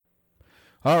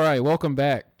All right, welcome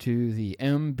back to the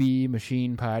MB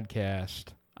Machine Podcast.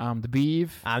 I'm the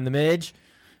Beeve. I'm the Midge.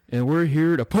 And we're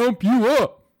here to pump you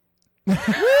up.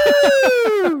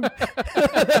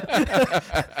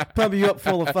 Pump you up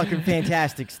full of fucking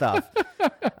fantastic stuff.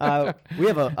 We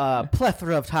have a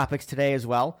plethora of topics today as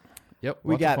well. Yep.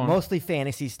 We got mostly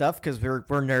fantasy stuff because we're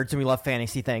nerds and we love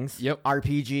fantasy things. Yep.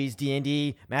 RPGs,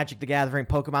 D&D, Magic the Gathering,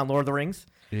 Pokemon, Lord of the Rings.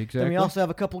 Exactly. Then we also have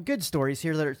a couple good stories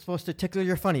here that are supposed to tickle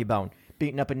your funny bone.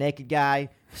 Beating up a naked guy,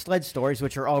 sled stories,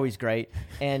 which are always great,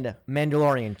 and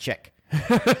Mandalorian chick.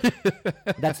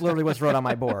 That's literally what's wrote on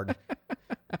my board.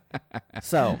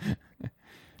 So,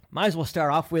 might as well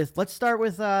start off with, let's start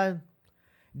with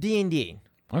D&D.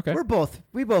 Okay.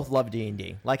 We both love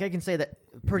D&D. Like, I can say that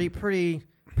pretty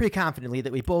confidently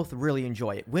that we both really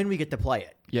enjoy it when we get to play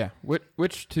it. Yeah.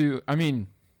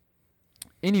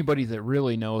 Anybody that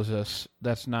really knows us,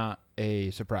 that's not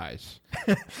a surprise.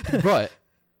 But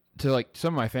to like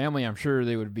some of my family, I'm sure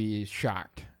they would be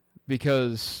shocked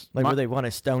because would they want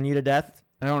to stone you to death?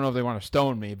 I don't know if they want to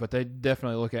stone me, but they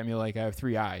definitely look at me like I have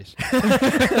 3 eyes.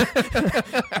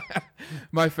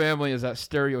 My family is that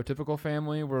stereotypical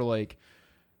family where like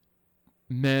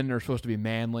men are supposed to be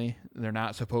manly. They're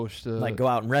not supposed to like go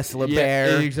out and wrestle a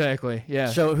bear. Exactly. Yeah.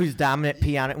 Show who's dominant,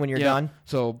 pee on it when you're done.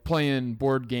 So playing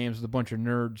board games with a bunch of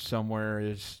nerds somewhere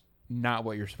is not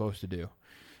what you're supposed to do.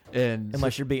 And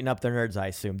unless you're beating up the nerds, I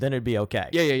assume. Then it'd be okay.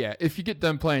 Yeah. If you get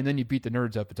done playing, then you beat the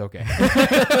nerds up, it's okay.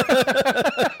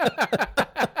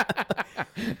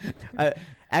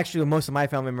 Actually, most of my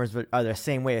family members are the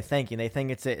same way of thinking. They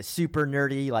think it's a super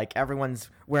nerdy, like everyone's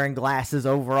wearing glasses,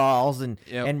 overalls, and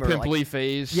we're pimply like,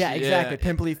 face. Yeah, exactly. Yeah.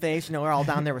 Pimply face. You know, we're all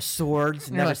down there with swords,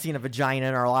 never seen a vagina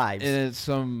in our lives. And it's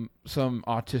some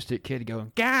autistic kid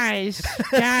going, guys,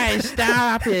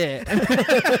 stop it.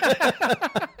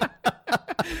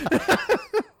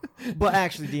 But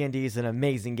actually, D&D is an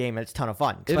amazing game, and it's a ton of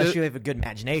fun, especially if you have a good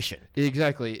imagination.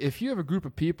 Exactly. If you have a group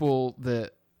of people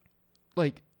that,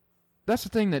 like, that's the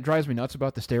thing that drives me nuts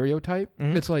about the stereotype.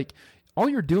 Mm-hmm. It's like, all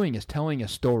you're doing is telling a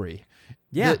story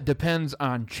that depends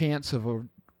on chance of a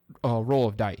roll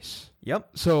of dice. Yep.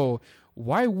 So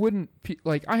why wouldn't,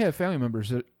 I have family members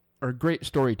that are great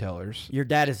storytellers. Your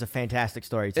dad is a fantastic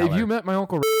storyteller. Have you met my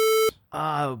uncle?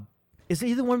 Is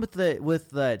he the one with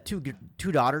the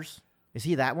two daughters? Is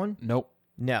he that one? Nope.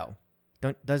 No.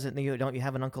 Don't you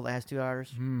have an uncle that has 2 daughters?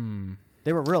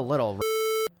 They were real little.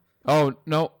 Oh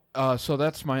no. So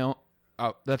that's my uncle.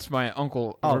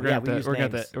 Oh, we're gonna have to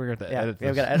edit this. We've got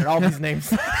to edit all these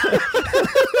names.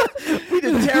 We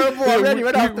did terrible already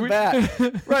right off the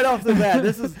bat. Right off the bat.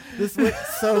 This went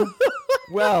so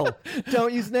well.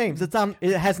 Don't use names. It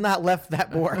has not left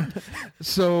that board.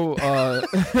 So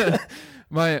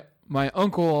my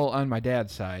uncle on my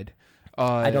dad's side.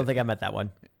 I don't think I met that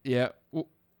one. Yeah.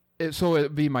 So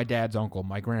it'd be my dad's uncle,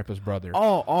 my grandpa's brother.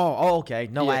 Oh, okay.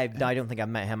 No, yeah. I don't think I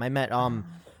met him. I met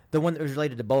the one that was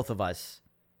related to both of us.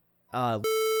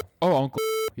 Uncle.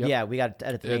 Yep. Yeah, we got to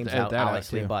edit the names out,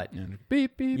 obviously, but yeah.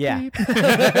 Beep beep beep.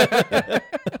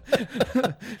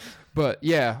 But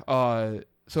yeah,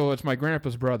 so it's my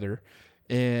grandpa's brother,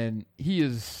 and he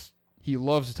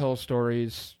loves to tell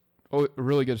stories. Oh, a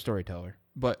really good storyteller.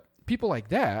 But people like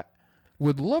that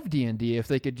would love D&D if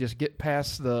they could just get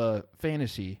past the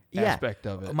fantasy aspect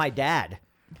of it. My dad,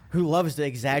 who loves to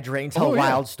exaggerate and tell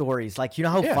wild stories. Like, you know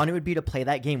how fun it would be to play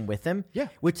that game with him? Yeah.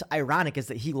 What's ironic is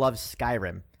that he loves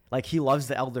Skyrim. Like, he loves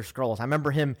the Elder Scrolls. I remember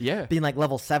him being like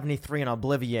level 73 in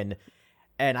Oblivion,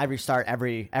 and I restart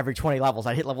every 20 levels.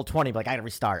 I'd hit level 20, but like, I gotta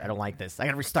restart. I don't like this. I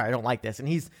gotta restart. I don't like this. And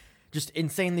he's just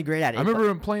insanely great at it. I remember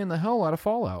him playing the hell out of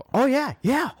Fallout. Oh, yeah.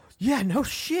 Yeah, no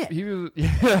shit. He was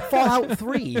Fallout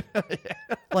 3.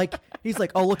 Like, he's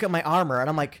like, oh, look at my armor. And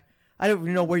I'm like, I don't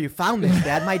even know where you found this,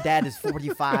 Dad. My dad is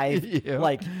 45.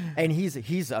 Like, and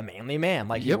he's a manly man.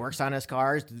 Like, he works on his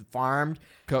cars, farmed,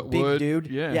 cut big wood. Dude.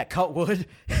 Yeah, cut wood.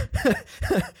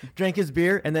 Drank his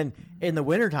beer. And then in the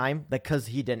wintertime, because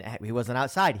he wasn't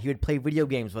outside, he would play video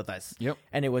games with us. Yep.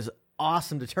 And it was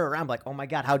awesome to turn around like, oh my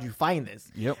God, how'd you find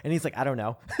this? Yep. And he's like, I don't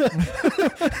know.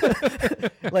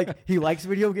 Like, he likes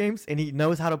video games and he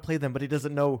knows how to play them, but he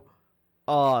doesn't know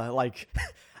I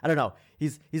don't know.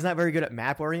 He's not very good at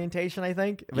map orientation, I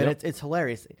think. But it's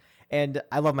hilarious. And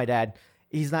I love my dad.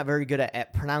 He's not very good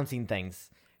at pronouncing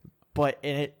things. But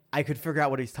I could figure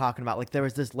out what he's talking about. Like, there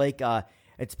was this lake,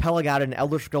 it's Pelagon in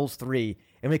Elder Scrolls 3,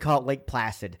 and we call it Lake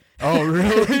Placid. Oh,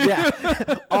 really?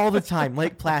 Yeah. All the time.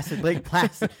 Lake Placid.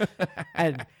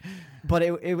 But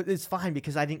it's fine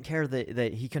because I didn't care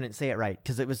that he couldn't say it right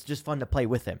because it was just fun to play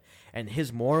with him. And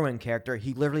his Morrowind character,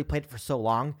 he literally played it for so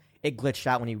long, it glitched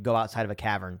out when he would go outside of a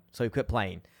cavern. So he quit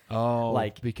playing. Oh,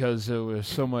 like because it was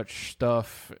so much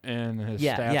stuff and his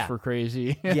stats were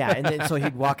crazy. Yeah, and then so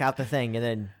he'd walk out the thing, and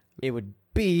then it would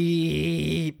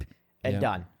beep and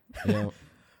done. Yeah.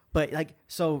 But like,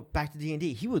 so back to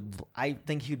D&D, I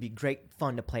think he would be great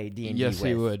fun to play D&D yes, with.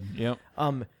 he would. Yep.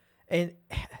 And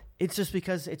it's just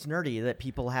because it's nerdy that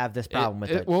people have this problem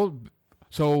with it. Well,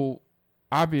 so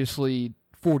obviously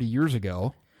 40 years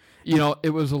ago, it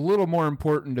was a little more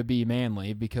important to be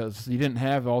manly because you didn't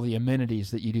have all the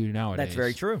amenities that you do nowadays. That's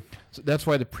very true. So that's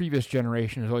why the previous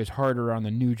generation is always harder on the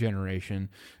new generation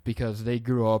because they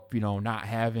grew up, not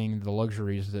having the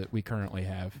luxuries that we currently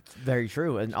have. Very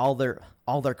true. And all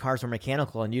their cars were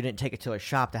mechanical, and you didn't take it to a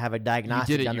shop to have a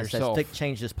diagnostic done that says,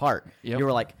 change this part. Yep. You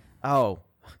were like, oh,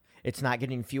 it's not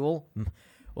getting fuel?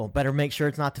 Well, better make sure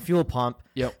it's not the fuel pump.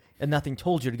 Yep. And nothing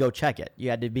told you to go check it.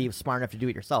 You had to be smart enough to do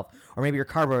it yourself. Or maybe your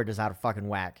carburetor is out of fucking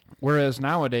whack. Whereas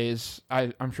nowadays,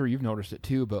 I'm sure you've noticed it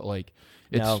too, but like...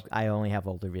 No, I only have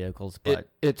older vehicles, but...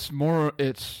 It's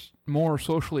more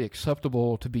socially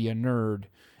acceptable to be a nerd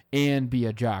and be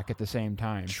a jock at the same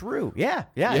time. True. Yeah.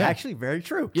 Actually, very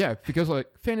true. Yeah, because like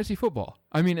fantasy football.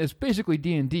 I mean, it's basically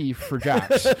D&D for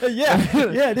jocks. yeah,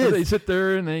 it is. They sit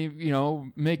there and they,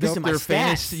 make up their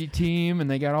fantasy team, and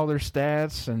they got all their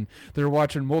stats, and they're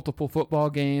watching multiple football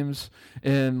games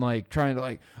and like trying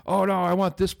to oh no, I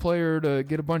want this player to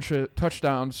get a bunch of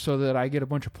touchdowns so that I get a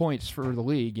bunch of points for the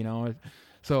league.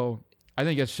 So I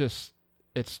think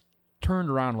it's turned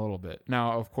around a little bit.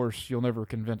 Now, of course, you'll never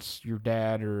convince your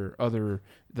dad or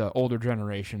the older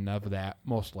generation of that,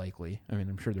 most likely. I mean,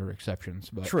 I'm sure there are exceptions,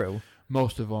 but true.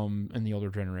 Most of them in the older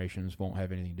generations won't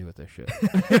have anything to do with this shit.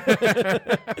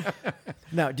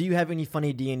 Now, do you have any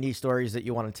funny D&D stories that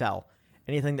you want to tell?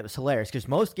 Anything that was hilarious? Because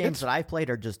most games that I've played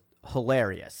are just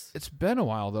hilarious. It's been a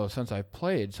while, though, since I've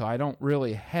played, so I don't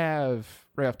really have...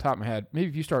 right off the top of my head, maybe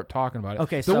if you start talking about it.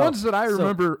 Okay, the ones that I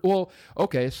remember.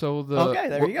 Okay,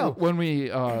 there you go. When we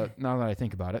now that I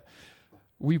think about it,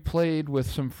 we played with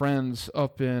some friends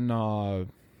up in. No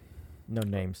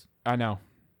names. I know.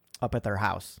 Up at their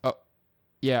house.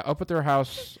 Yeah, up at their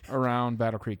house around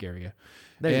Battle Creek area.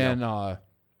 There you go.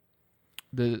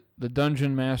 The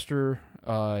dungeon master,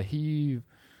 he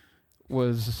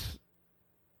was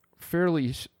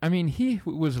fairly, he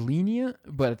was lenient,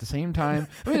 but at the same time,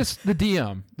 it's the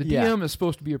DM. The DM is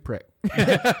supposed to be a prick.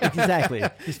 Exactly.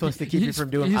 He's supposed to keep you from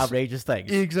doing outrageous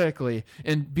things. Exactly.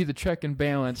 And be the check and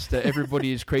balance to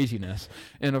everybody's craziness.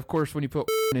 And of course, when you put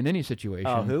in any situation.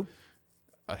 Oh, who?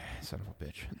 Son of a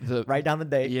bitch. Write down the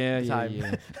date. Yeah.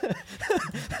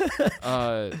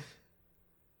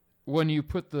 When you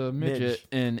put the midget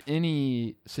in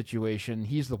any situation,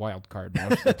 he's the wild card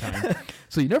most of the time.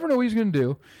 So you never know what he's going to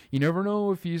do. You never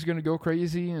know if he's going to go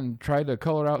crazy and try to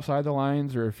color outside the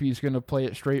lines, or if he's going to play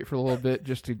it straight for a little bit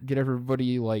just to get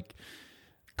everybody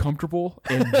comfortable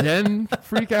and then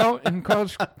freak out and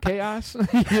cause chaos.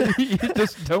 You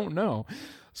just don't know.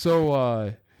 So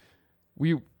I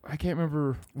can't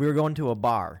remember. We were going to a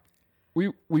bar.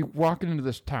 We walked into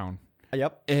this town.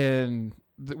 Yep. And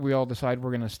we all decide we're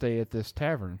going to stay at this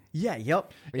tavern. Yeah,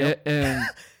 yep. And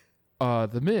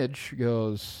the midge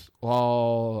goes,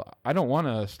 well, I don't want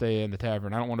to stay in the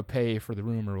tavern. I don't want to pay for the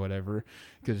room or whatever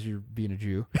because you're being a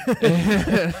Jew.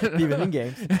 Even in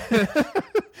games.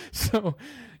 So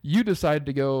you decide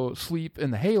to go sleep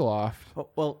in the hayloft.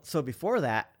 Well, so before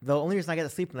that, the only reason I got to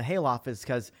sleep in the hayloft is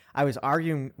because I was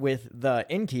arguing with the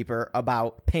innkeeper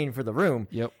about paying for the room.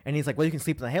 Yep. And he's like, well, you can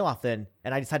sleep in the hayloft then.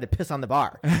 And I decided to piss on the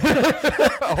bar.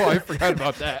 Oh, I forgot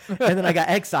about that. And then I got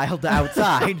exiled to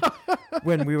outside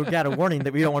when we got a warning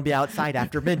that we don't want to be outside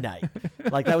after midnight.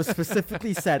 That was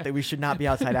specifically said that we should not be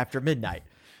outside after midnight.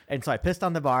 And so I pissed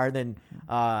on the bar. And then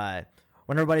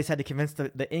when everybody's had to convince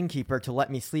the innkeeper to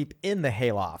let me sleep in the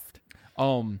hayloft.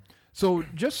 So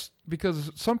just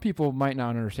because some people might not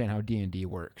understand how D&D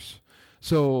works.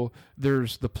 So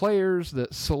there's the players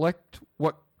that select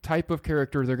what type of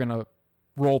character they're going to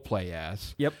role play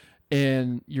as. Yep.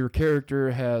 And your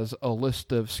character has a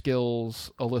list of skills,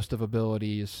 a list of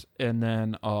abilities, and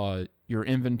then your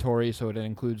inventory, so it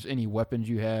includes any weapons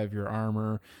you have, your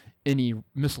armor, any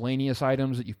miscellaneous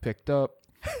items that you've picked up,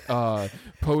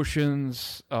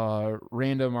 potions,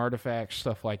 random artifacts,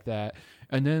 stuff like that.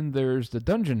 And then there's the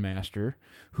dungeon master,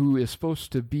 who is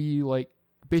supposed to be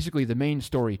basically the main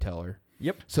storyteller.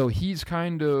 Yep. So he's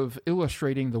kind of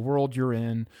illustrating the world you're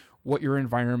in, what your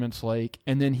environment's like,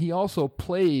 and then he also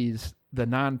plays the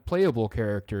non-playable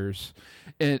characters.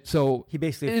 And so he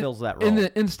basically fills that role. In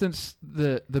the instance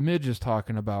the midge is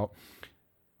talking about,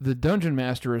 the dungeon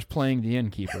master is playing the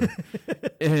innkeeper,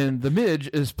 and the midge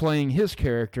is playing his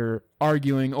character,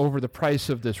 arguing over the price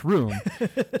of this room.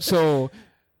 So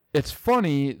it's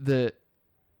funny that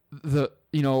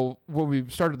when we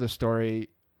started this story,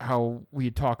 how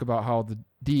we talk about how the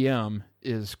DM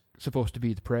is supposed to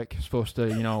be the prick, supposed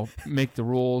to, make the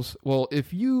rules. Well,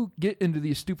 if you get into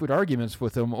these stupid arguments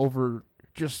with him over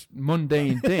just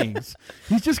mundane things,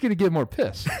 he's just going to get more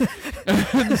pissed.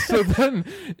 And so then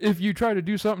if you try to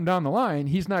do something down the line,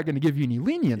 he's not going to give you any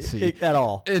leniency at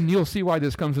all. And you'll see why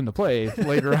this comes into play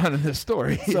later on in this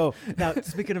story. So now,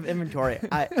 speaking of inventory,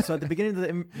 so at the beginning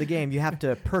of the game, you have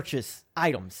to purchase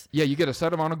items. Yeah, you get a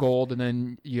set amount of gold, and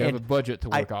then you have a budget to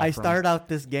work off. I started out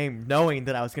this game knowing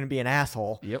that I was going to be an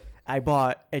asshole. Yep. I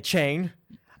bought a chain.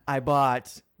 I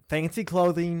bought fancy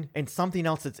clothing and something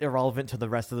else that's irrelevant to the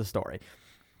rest of the story.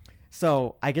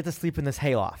 So I get to sleep in this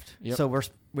hayloft. Yep. So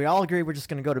we all agree we're just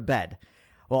going to go to bed.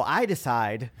 Well, I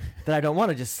decide that I don't want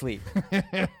to just sleep.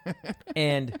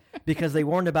 And because they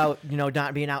warned about,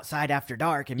 not being outside after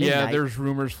dark and midnight. Yeah, there's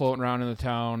rumors floating around in the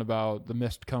town about the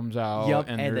mist comes out,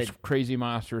 and there's crazy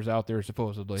monsters out there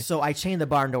supposedly. So I chained the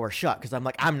barn door shut because I'm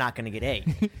like, I'm not going to get ate.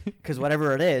 Because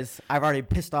whatever it is, I've already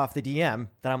pissed off the DM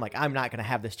that I'm like, I'm not going to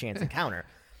have this chance encounter.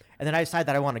 And then I decide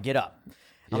that I want to get up.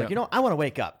 I'm like, I want to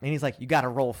wake up. And he's like, you got to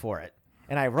roll for it.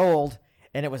 And I rolled,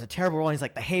 and it was a terrible roll. And he's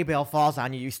like, the hay bale falls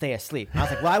on you, you stay asleep. And I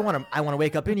was like, well, I want to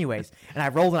wake up anyways. And I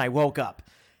rolled, and I woke up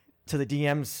to the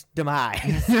DM's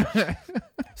demise.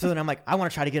 So then I'm like, I want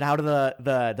to try to get out of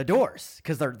the doors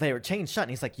because they were chained shut. And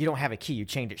he's like, you don't have a key, you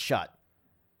chained it shut.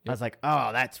 Yep. I was like,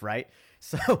 oh, that's right.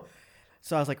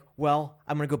 So I was like, well,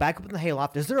 I'm going to go back up in the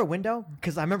hayloft. Is there a window?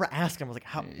 Because I remember asking him, I was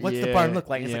like, what's the barn look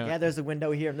like? He's like, yeah, there's a window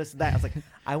here and this and that. I was like,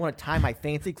 I want to tie my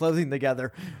fancy clothing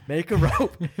together, make a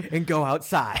rope, and go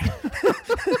outside.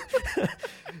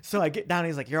 So I get down, and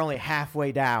he's like, you're only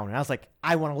halfway down. And I was like,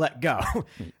 I want to let go.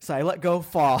 So I let go,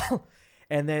 fall,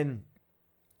 and then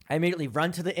I immediately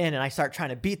run to the inn, and I start trying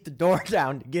to beat the door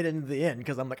down to get into the inn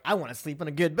because I'm like, I want to sleep in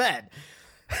a good bed.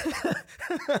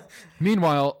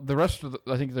 Meanwhile, the rest of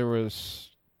I think there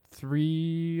was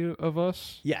 3 of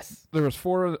us. Yes. There was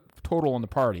 4 total in the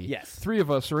party. Yes. 3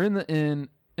 of us are in the inn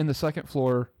in the second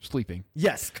floor sleeping.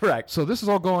 Yes, correct. So this is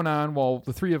all going on while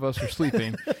the 3 of us are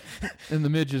sleeping, and the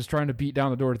midge is trying to beat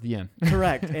down the door at the inn.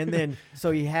 Correct. And then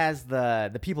so he has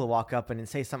the people walk up and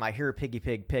say something. I hear piggy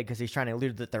pig pig because he's trying to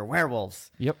allude that they're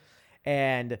werewolves. Yep.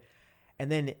 And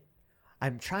then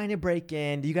I'm trying to break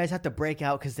in. You guys have to break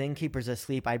out because the innkeeper's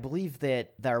asleep. I believe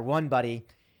that our one buddy,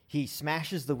 he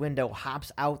smashes the window,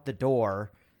 hops out the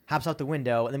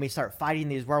window, and then we start fighting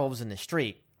these werewolves in the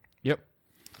street. Yep.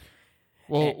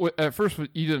 Well, at first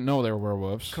you didn't know they were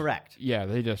werewolves. Correct. Yeah,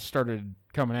 they just started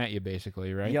coming at you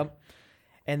basically, right? Yep.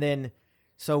 And then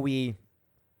so we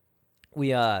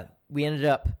ended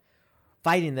up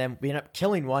fighting them. We end up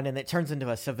killing one, and it turns into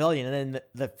a civilian, and then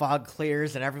the fog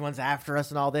clears, and everyone's after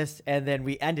us and all this, and then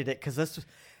we ended it because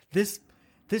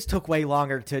this took way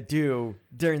longer to do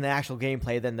during the actual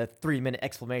gameplay than the 3-minute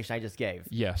explanation I just gave.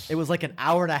 Yes. It was like an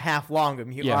hour and a half long of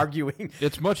me arguing.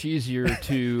 It's much easier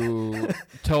to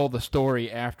tell the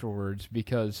story afterwards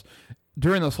because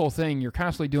during this whole thing, you're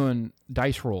constantly doing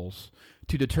dice rolls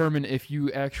to determine if you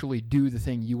actually do the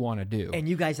thing you want to do. And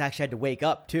you guys actually had to wake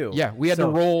up, too. Yeah, we had to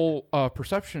roll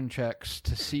perception checks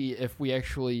to see if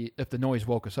the noise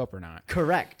woke us up or not.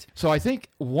 Correct. So I think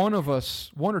one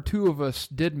or two of us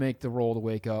did make the roll to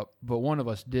wake up, but one of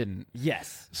us didn't.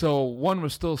 Yes. So one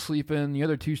was still sleeping, the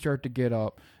other 2 start to get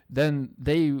up. Then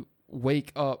they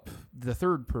wake up the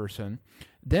third person.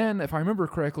 Then, if I remember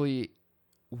correctly,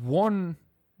 one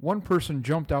person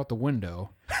jumped out the window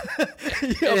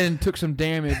and took some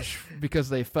damage because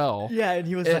they fell. Yeah, and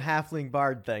he was a halfling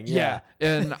bard thing. Yeah.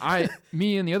 And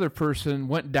me and the other person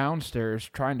went downstairs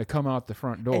trying to come out the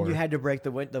front door. And you had to break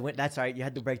the window. That's right. You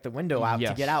had to break the window out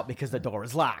to get out because the door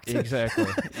was locked. Exactly.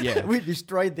 Yeah. We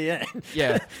destroyed the inn.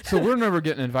 Yeah. So we're never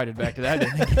getting invited back to that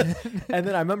inn again. And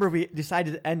then I remember we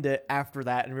decided to end it after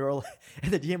that, and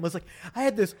and the DM was like, I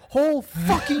had this whole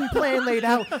fucking plan laid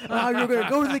out how you were going to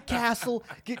go to the castle,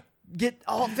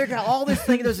 figure out all this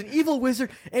thing. There's an evil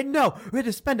wizard, and no, we had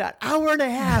to spend an hour and a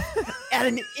half at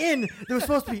an inn that was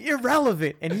supposed to be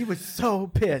irrelevant, and he was so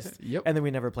pissed. Yep. And then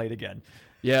we never played again.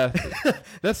 Yeah,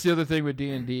 that's the other thing with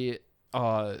D&D.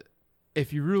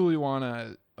 If you really want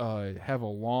to have a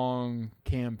long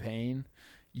campaign,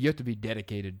 you have to be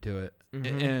dedicated to it.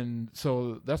 Mm-hmm. And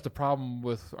so that's the problem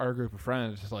with our group of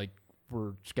friends. It's like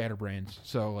we're scatterbrains,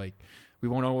 so like we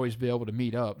won't always be able to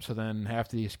meet up. So then half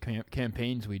these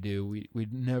campaigns we do,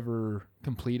 we'd never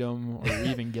complete them or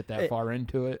even get that far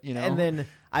into it, you know? And then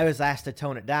I was asked to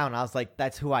tone it down. I was like,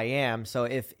 that's who I am. So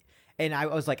and I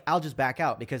was like, I'll just back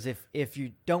out because if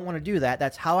you don't want to do that,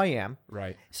 that's how I am.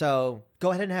 Right. So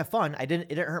go ahead and have fun. It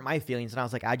didn't hurt my feelings. And I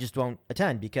was like, I just won't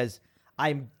attend because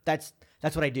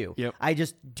That's what I do. Yep. I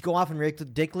just go off and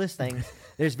ridiculous things.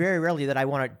 There's very rarely that I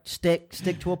want to stick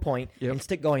to a point and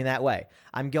stick going that way.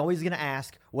 I'm always going to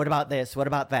ask, what about this? What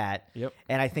about that? Yep.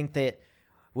 And I think that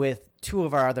with two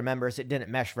of our other members, it didn't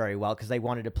mesh very well because they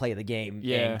wanted to play the game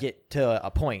and get to a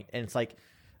point. And it's like,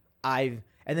 and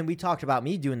then we talked about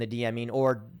me doing the DMing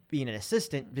or being an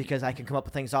assistant because I can come up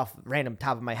with things off random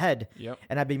top of my head. Yep.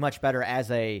 And I'd be much better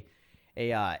as a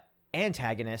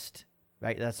antagonist,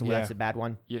 right? That's a bad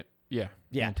one. Yeah.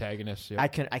 Antagonist. I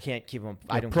can't keep them.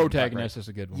 I don't. Protagonist is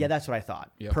a good one. Yeah, that's what I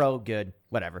thought. Yep. Pro, good,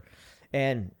 whatever.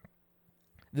 And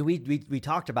we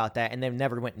talked about that, and they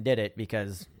never went and did it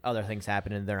because other things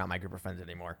happened, and they're not my group of friends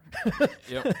anymore.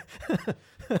 Yep.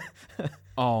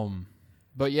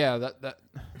 But yeah,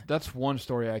 that's one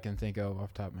story I can think of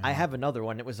off the top of my head. I have another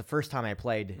one. It was the first time I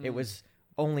played. It was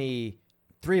only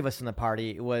 3 of us in the party.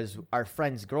 It was our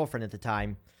friend's girlfriend at the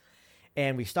time,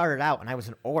 and we started out, and I was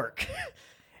an orc.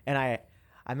 And I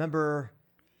remember,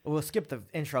 we'll skip the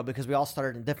intro because we all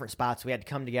started in different spots. We had to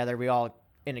come together. We all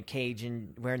in a cage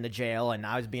and we're in the jail, and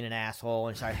I was being an asshole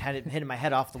and started hitting my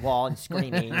head off the wall and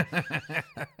screaming.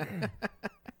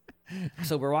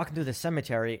 So we're walking through the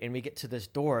cemetery, and we get to this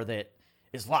door that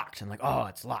is locked. I'm like, oh,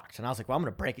 it's locked. And I was like, well, I'm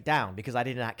going to break it down because I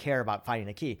did not care about finding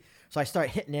a key. So I start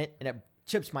hitting it, and it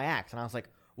chips my axe. And I was like,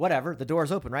 whatever, the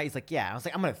door's open, right? He's like, yeah. I was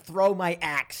like, I'm going to throw my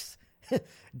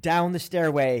down the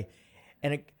stairway.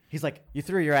 And he's like, you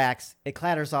threw your axe. It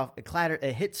clatters off.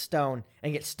 It hits stone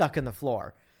and gets stuck in the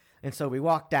floor. And so we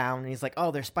walk down, and he's like,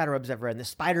 oh, there's spider webs everywhere. And the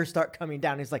spiders start coming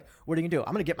down. He's like, what are you going to do?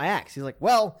 I'm going to get my axe. He's like,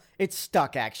 well, it's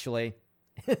stuck, actually.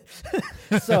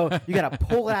 So you got to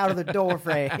pull it out of the door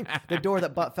frame, the door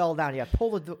that fell down. You got to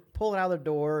pull it out of the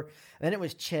door. And then it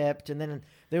was chipped. And then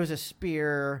there was a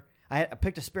spear. I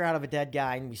picked a spear out of a dead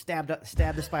guy, and we stabbed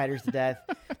the spiders to death.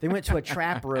 They went to a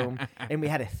trap room, and we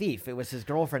had a thief. It was his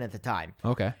girlfriend at the time.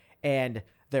 Okay. And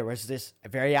there was this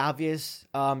very obvious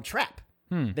trap.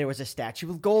 There was a statue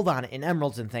with gold on it and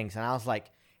emeralds and things. And I was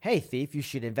like, hey, thief, you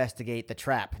should investigate the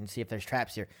trap and see if there's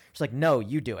traps here. She's like, no,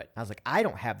 you do it. I was like, I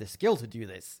don't have the skill to do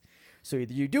this. So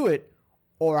either you do it,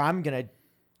 or I'm going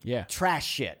to trash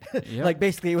shit. Yep. Like,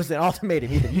 basically, it was an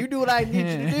ultimatum. Either you do what I need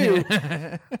you to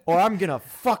do, or I'm going to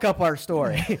fuck up our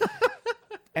story.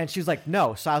 And she was like,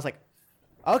 no. So I was like,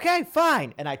 okay,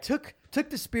 fine. And I took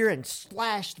the spear and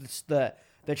slashed the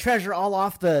treasure all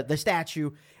off the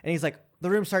statue. And he's like, the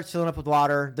room starts filling up with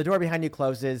water. The door behind you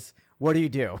closes. What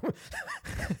do?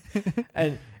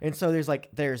 and so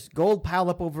there's gold piled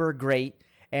up over a grate.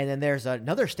 And then there's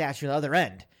another statue on the other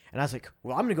end. And I was like,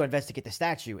 well, I'm going to go investigate the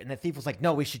statue. And the thief was like,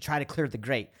 no, we should try to clear the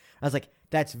grate. I was like,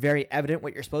 that's very evident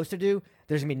what you're supposed to do.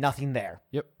 There's going to be nothing there.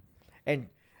 Yep. And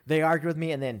they argued with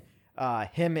me, and then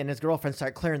him and his girlfriend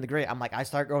start clearing the grate. I'm like, I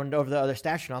start going over the other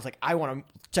statue, and I was like, I want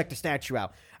to check the statue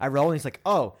out. I roll, and he's like,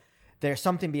 oh, there's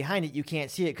something behind it. You can't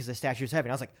see it because the statue's heavy.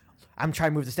 And I was like, I'm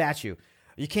trying to move the statue.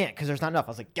 You can't because there's not enough.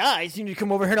 I was like, guys, you need to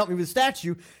come over here and help me with the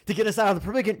statue to get us out of the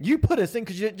predicament. You put us in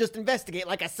because you didn't just investigate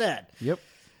like I said. Yep.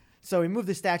 So we move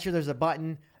the statue, there's a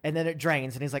button, and then it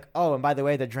drains. And he's like, oh, and by the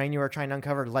way, the drain you were trying to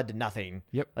uncover led to nothing.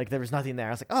 Yep. Like, there was nothing there. I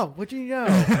was like, oh, what'd you know?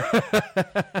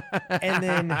 And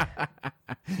then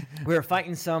we were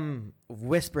fighting some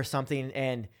wisp or something,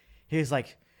 and he was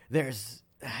like,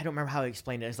 I don't remember how he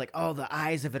explained it. It's like, oh, the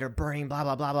eyes of it are burning, blah,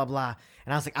 blah, blah, blah, blah.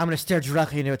 And I was like, I'm going to stare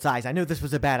directly into its eyes. I knew this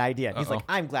was a bad idea. And he's like,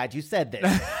 I'm glad you said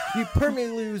this. You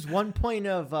permanently lose 1 point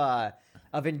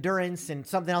of endurance and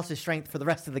something else's strength for the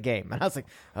rest of the game. And I was like,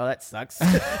 oh, that sucks.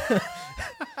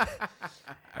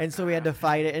 And so we had to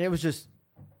fight it, and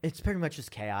it's pretty much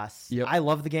just chaos. Yep. I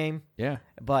love the game. Yeah.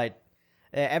 But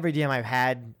every DM I've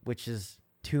had, which is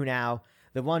 2 now,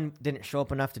 the one didn't show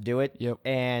up enough to do it. Yep.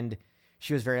 And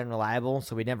she was very unreliable,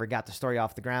 so we never got the story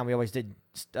off the ground. We always did,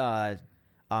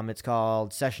 it's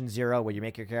called Session 0, where you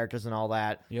make your characters and all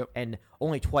that. Yep. And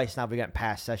only twice now have we gotten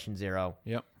past Session 0.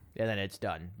 Yep. And then it's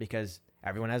done, because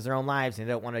everyone has their own lives, and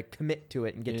they don't want to commit to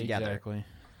it and get together. Exactly.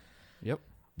 Yep.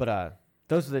 But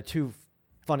those are the 2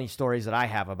 funny stories that I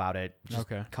have about it, just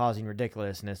Okay. causing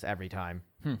ridiculousness every time.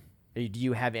 Do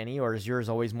you have any, or is yours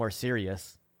always more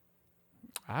serious?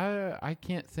 I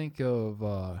can't think of,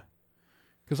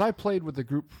 because I played with the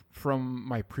group from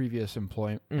my previous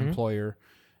employer,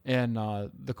 and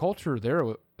the culture there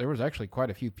was actually quite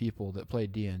a few people that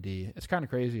played D&D. It's kind of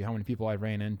crazy how many people I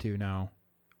ran into now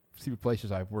through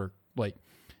places I've worked, like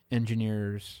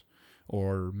engineers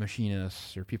or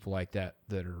machinists or people like that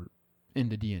are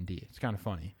into D&D. It's kind of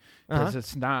funny because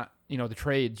it's not, the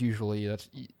trades usually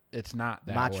it's not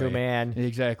that Macho way. man.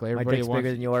 Exactly. My dick's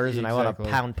bigger than yours, and I want a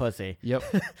pound pussy. Yep.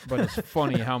 But it's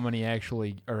funny how many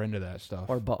actually are into that stuff.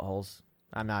 Or buttholes.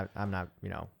 I'm not.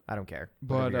 I don't care.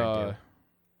 But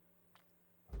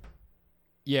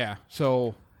yeah.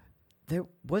 So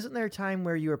Wasn't there a time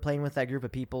where you were playing with that group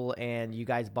of people and you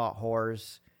guys bought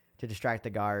whores to distract the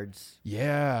guards?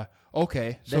 yeah.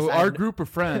 Okay. So our group of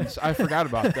friends, I forgot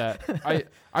about that.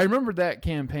 I remembered that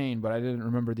campaign, but I didn't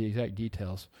remember the exact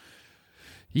details.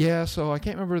 Yeah. So I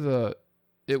can't remember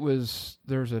there's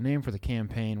a name for the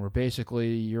campaign where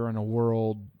basically you're in a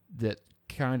world that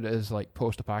kind of is like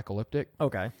post-apocalyptic.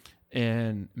 Okay.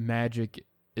 And magic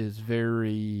is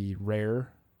very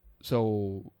rare.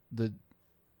 So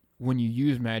when you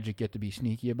use magic, you have to be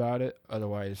sneaky about it.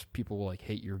 Otherwise, people will like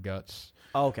hate your guts.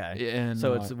 Okay. And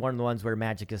so it's one of the ones where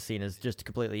magic is seen as just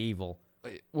completely evil.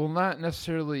 Well, not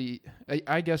necessarily.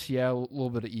 I guess, yeah, a little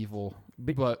bit of evil.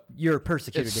 But you're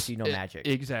persecuted if you know magic.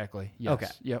 Exactly. Yes. Okay.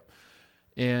 Yep.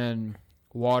 And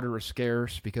water is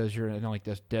scarce because you're in like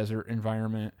this desert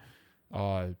environment.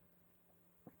 It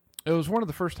was one of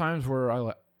the first times where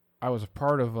I was a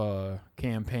part of a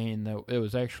campaign that it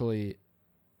was actually,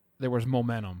 there was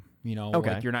momentum,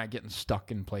 Okay. like you're not getting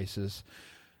stuck in places.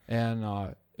 And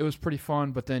it was pretty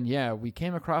fun. But then, yeah, we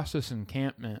came across this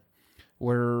encampment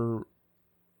where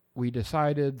we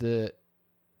decided that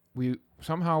we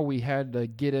had to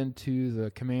get into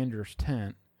the commander's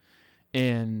tent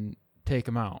and take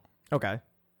him out. Okay.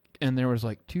 And there was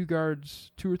like 2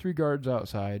 or 3 guards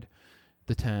outside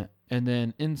the tent, and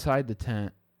then inside the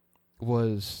tent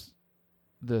was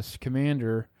this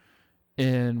commander,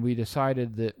 and we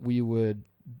decided that we would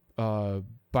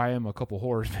buy him a couple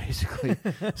whores, basically,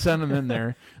 send him in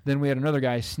there. Then we had another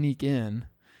guy sneak in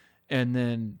and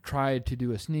then tried to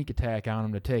do a sneak attack on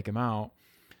him to take him out.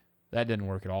 That didn't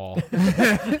work at all.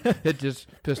 It just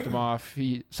pissed him off.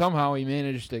 Somehow he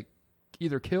managed to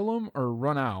either kill him or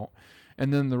run out.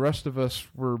 And then the rest of us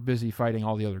were busy fighting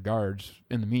all the other guards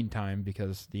in the meantime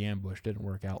because the ambush didn't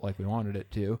work out like we wanted it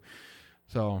to.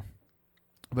 So,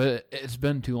 but it's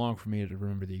been too long for me to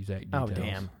remember the exact details. Oh,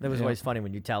 damn. That was always funny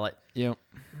when you tell it. Yep.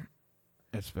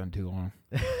 It's been too long.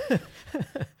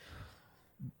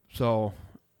 So,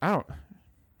 but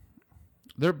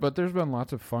there's been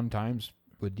lots of fun times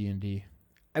with D&D.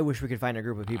 I wish we could find a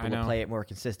group of people to play it more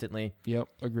consistently. Yep,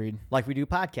 agreed. Like we do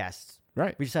podcasts.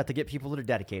 Right. We just have to get people that are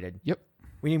dedicated. Yep.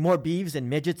 We need more beeves and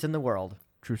midgets in the world.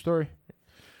 True story.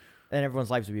 And everyone's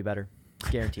lives would be better. It's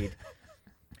guaranteed.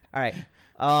 All right.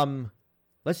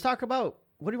 Let's talk about,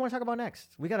 what do you want to talk about next?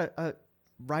 We got a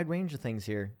wide range of things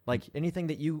here. Like anything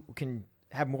that you can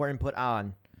have more input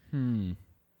on. Want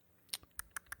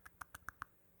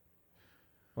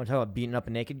to talk about beating up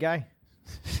a naked guy?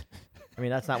 I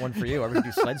mean, that's not one for you. We're going to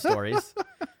do sled stories.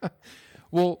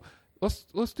 Well,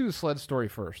 let's do the sled story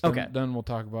first. Okay. Then we'll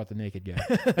talk about the naked guy.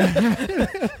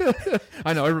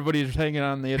 I know everybody's hanging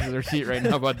on the edge of their seat right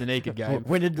now about the naked guy.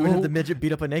 When did the midget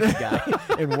beat up a naked guy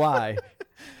and why?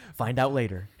 Find out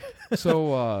later.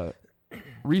 So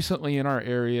recently in our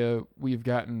area, we've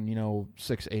gotten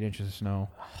 6-8 inches of snow,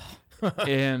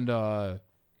 and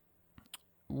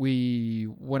we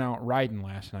went out riding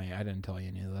last night. I didn't tell you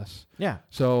any of this. Yeah.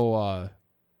 So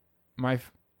my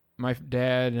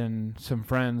dad and some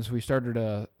friends, we started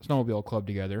a snowmobile club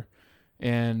together,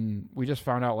 and we just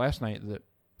found out last night that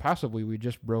possibly we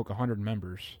just broke 100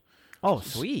 members. Oh,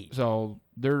 sweet. So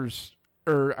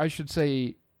I should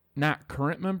say not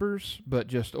current members, but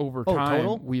just over time,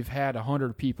 total? We've had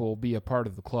 100 people be a part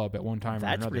of the club at one time or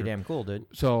another. That's pretty damn cool, dude.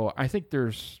 So I think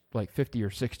there's like 50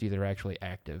 or 60 that are actually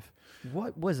active.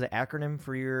 What was the acronym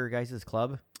for your guys'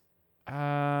 club?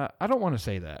 I don't want to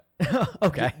say that.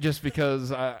 Okay. Just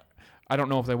because I don't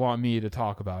know if they want me to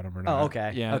talk about them or not. Oh,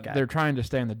 okay. Yeah, okay. They're trying to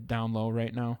stay on the down low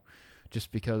right now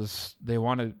just because they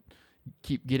want to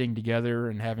keep getting together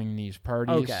and having these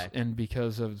parties. Okay. And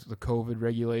because of the COVID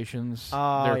regulations.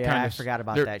 Oh, yeah, I forgot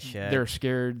about that shit. They're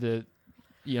scared that,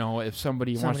 if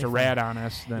somebody wants to rat on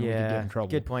us, then we could get in trouble.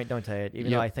 Good point. Don't say it.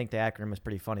 Even though I think the acronym is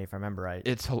pretty funny, if I remember right.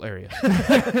 It's hilarious.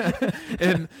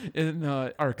 and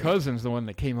our cousin's the one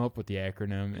that came up with the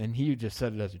acronym, and he just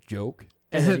said it as a joke.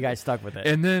 And then you guys stuck with it.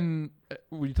 And then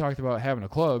we talked about having a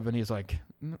club, and he's like,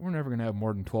 we're never going to have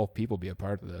more than 12 people be a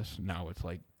part of this. Now it's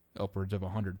like upwards of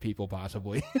 100 people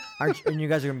possibly. And you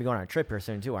guys are going to be going on a trip here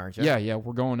soon too, aren't you? Yeah.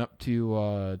 We're going up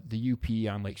to the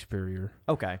UP on Lake Superior.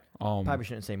 Okay. Probably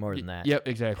shouldn't say more than that. Yep,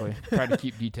 exactly. Try to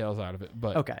keep details out of it.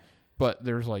 But okay. But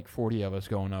there's like 40 of us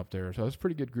going up there, so it's a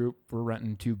pretty good group. We're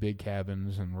renting 2 big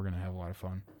cabins, and we're going to have a lot of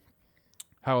fun.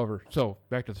 However, so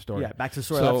back to the story. Yeah, back to the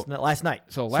story last night.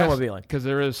 So snowmobiling. Because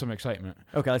there is some excitement.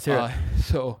 Okay, let's hear it.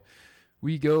 So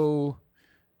we go,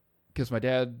 because my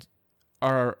dad,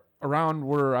 around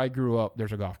where I grew up,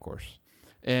 there's a golf course.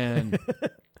 And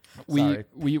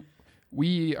we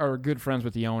we are good friends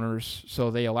with the owners,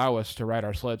 so they allow us to ride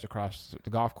our sleds across the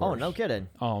golf course. Oh, no kidding.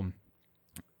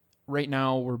 Right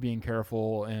now we're being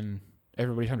careful, and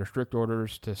everybody's under strict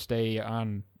orders to stay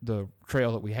on the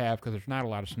trail that we have because there's not a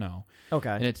lot of snow. Okay.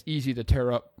 And it's easy to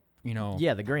tear up,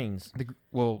 Yeah, the greens.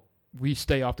 We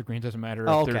stay off the greens. Doesn't matter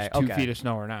if there's 2 feet of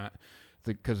snow or not,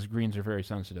 because greens are very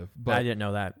sensitive. But I didn't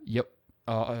know that. Yep.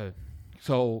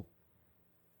 So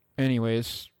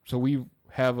anyways, so we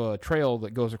have a trail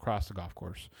that goes across the golf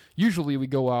course. Usually we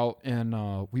go out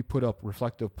and we put up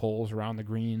reflective poles around the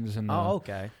greens. And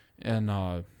okay. And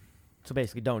so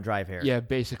basically don't drive here. yeah,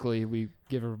 basically we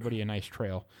give everybody a nice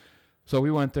trail. So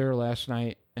we went there last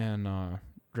night and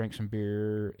drank some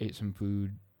beer, ate some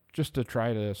food, just to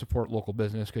try to support local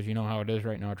business, because you know how it is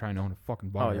right now trying to own a fucking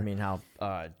bar. Oh, you mean how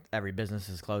every business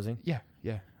is closing? Yeah,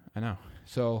 I know.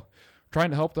 So trying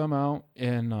to help them out,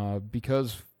 and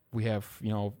because we have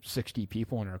 60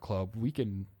 people in our club, we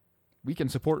can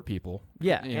support people.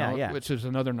 Yeah. Which is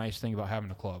another nice thing about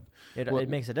having a club. It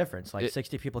makes a difference. Like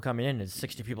 60 people coming in is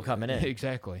 60 people coming in.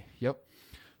 Exactly. Yep.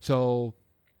 So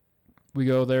we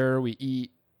go there, we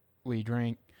eat, we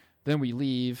drink, then we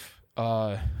leave.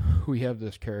 We have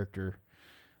this character.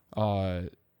 I'm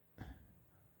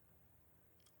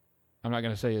not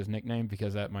going to say his nickname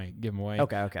because that might give him away.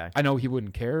 Okay. I know he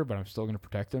wouldn't care, but I'm still going to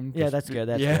protect him. Yeah, that's good.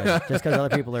 That's good. Just because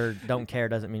other people don't care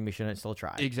doesn't mean we shouldn't still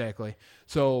try. Exactly.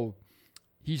 So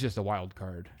he's just a wild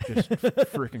card. Just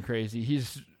freaking crazy.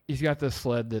 He's got this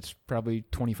sled that's probably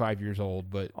 25 years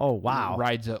old, but oh wow,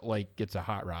 rides it like it's a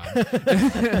hot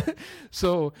rod.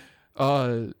 So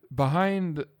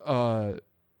behind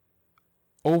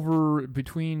over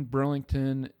between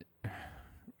Burlington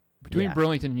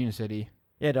and Union City.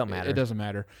 Yeah, it don't matter. It doesn't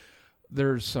matter.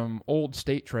 There's some old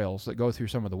state trails that go through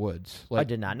some of the woods. I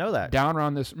did not know that. Down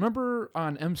around this, remember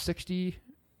on M60,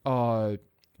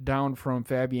 down from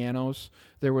Fabiano's,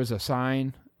 there was a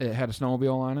sign. It had a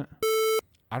snowmobile on it.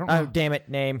 I don't know. Oh, damn it,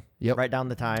 name. Yep. Write down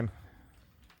the time.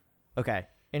 Okay.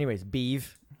 Anyways,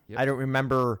 Beeve. Yep. I don't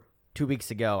remember 2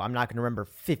 weeks ago. I'm not going to remember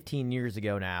 15 years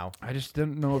ago now. I just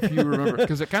didn't know if you remember,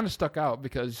 because it kind of stuck out,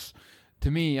 because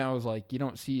to me, I was like, you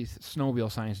don't see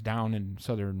snowmobile signs down in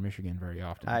southern Michigan very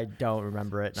often. I don't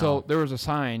remember it, no. So there was a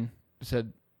sign that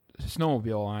said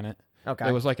snowmobile on it. Okay.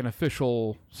 It was like an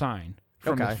official sign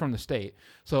from the state.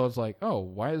 So I was like, oh,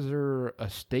 why is there a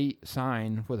state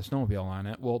sign with a snowmobile on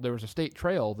it? Well, there was a state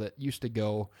trail that used to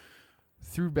go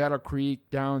through Battle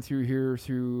Creek, down through here,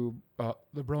 through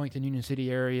the Burlington Union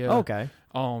City area. Okay.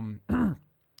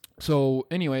 So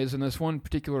anyways, in this one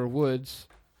particular woods,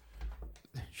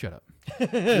 shut up,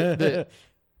 that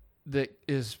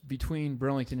is between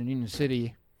Burlington and Union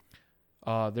City,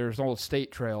 there's an old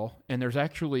state trail, and there's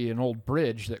actually an old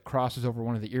bridge that crosses over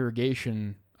one of the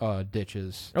irrigation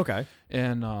ditches. Okay.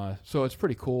 And so it's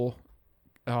pretty cool.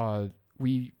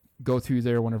 We go through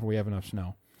there whenever we have enough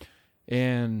snow.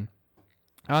 And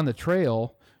on the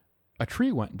trail, a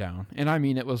tree went down. And I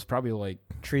mean, it was probably like...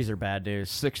 Trees are bad, dude.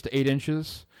 6 to 8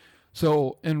 inches.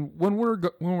 So, and when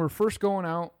we're first going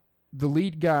out, the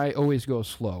lead guy always goes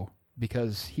slow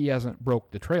because he hasn't broke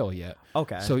the trail yet.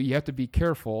 Okay. So you have to be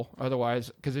careful.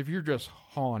 Otherwise, because if you're just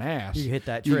hauling ass, you hit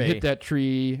that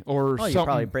tree or something. You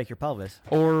probably break your pelvis.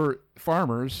 Or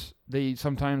farmers, they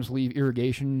sometimes leave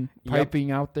irrigation piping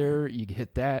out there. You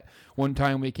hit that. One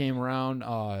time we came around,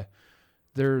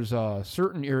 there's a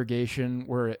certain irrigation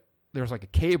where there's like a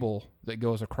cable that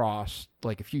goes across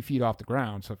like a few feet off the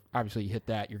ground. So obviously you hit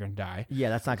that, you're going to die. Yeah,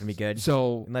 that's not going to be good.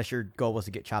 So unless your goal was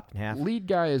to get chopped in half. Lead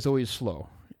guy is always slow.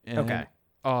 And, okay.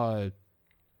 And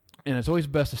it's always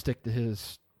best to stick to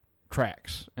his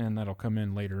tracks, and that'll come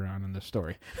in later on in the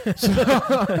story.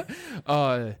 So,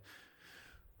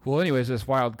 well, anyways, this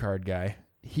wild card guy,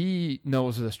 he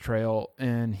knows this trail,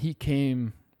 and he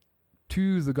came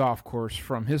to the golf course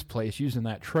from his place using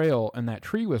that trail, and that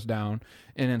tree was down,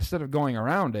 and instead of going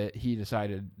around it, he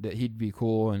decided that he'd be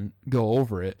cool and go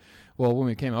over it. Well, when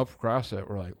we came up across it,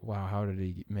 we're like, wow, how did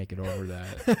he make it over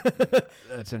that?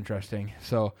 That's interesting.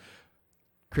 So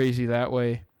crazy that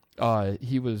way.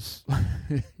 He was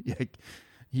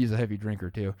he's a heavy drinker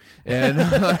too, and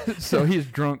so he's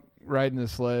drunk riding the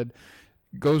sled.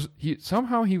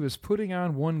 Somehow he was putting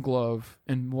on one glove,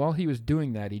 and while he was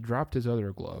doing that, he dropped his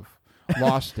other glove,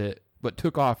 lost it, but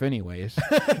took off anyways.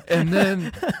 And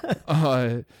then,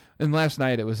 and last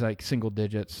night it was like single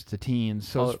digits to teens,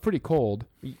 so it's pretty cold.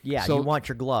 Yeah, so you want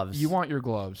your gloves. You want your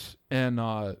gloves, and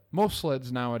most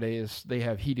sleds nowadays they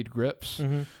have heated grips,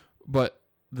 but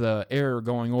the air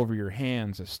going over your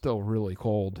hands is still really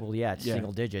cold. Well, yeah, it's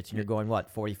single digits, and you're going,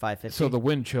 what, 45, 50? So the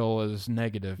wind chill is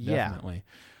negative, definitely.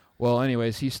 Yeah. Well,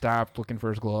 anyways, he stopped looking for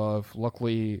his glove.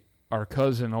 Luckily, our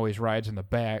cousin always rides in the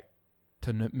back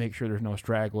to make sure there's no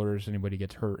stragglers, anybody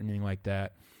gets hurt, anything like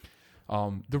that.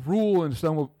 The rule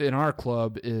in our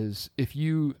club is if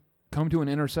you come to an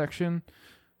intersection,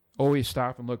 always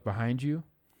stop and look behind you.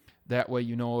 That way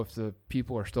you know if the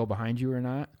people are still behind you or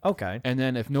not. Okay. And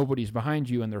then if nobody's behind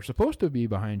you and they're supposed to be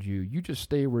behind you, you just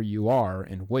stay where you are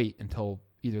and wait until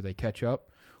either they catch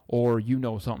up or you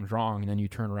know something's wrong and then you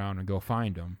turn around and go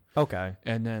find them. Okay.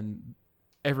 And then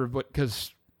everybody,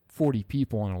 because 40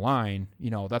 people in a line,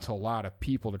 that's a lot of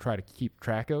people to try to keep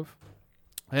track of.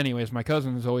 Anyways, my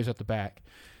cousin is always at the back.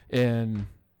 And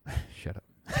shut up.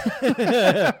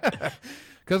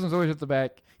 Cousin's always at the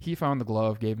back. He found the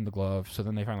glove, gave him the glove. So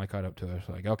then they finally caught up to us.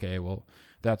 Like, okay, well,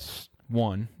 that's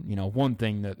one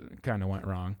thing that kind of went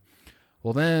wrong.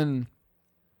 Well, then.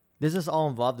 Does this all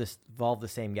involve the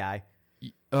same guy?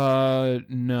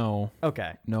 No.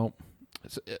 Okay. Nope.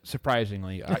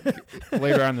 Surprisingly,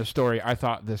 later on in the story, I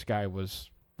thought this guy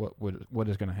was what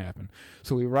is going to happen.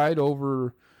 So we ride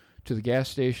over to the gas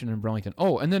station in Burlington.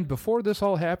 Oh, and then before this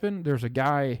all happened, there's a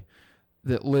guy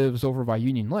that lives over by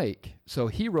Union Lake. So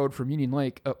he rode from Union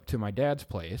Lake up to my dad's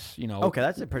place. Okay,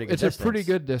 that's a pretty good distance. It's a pretty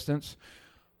good distance.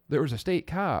 There was a state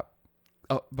cop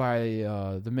up by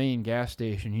the main gas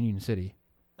station, Union City.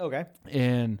 Okay.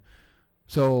 And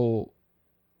so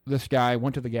this guy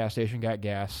went to the gas station, got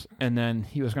gas, and then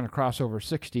he was going to cross over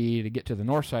 60 to get to the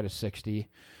north side of 60,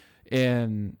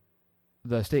 and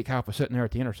the state cop was sitting there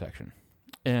at the intersection.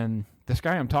 And this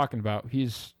guy I'm talking about,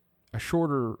 he's a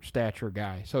shorter stature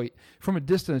guy. So from a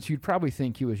distance, you'd probably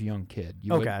think he was a young kid.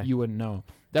 You wouldn't know.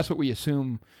 That's what we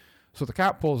assume. So the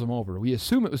cop pulls him over. We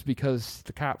assume it was because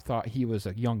the cop thought he was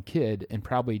a young kid and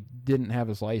probably didn't have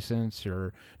his license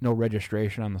or no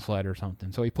registration on the sled or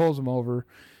something. So he pulls him over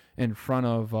in front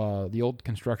of the old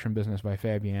construction business by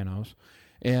Fabiano's.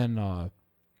 And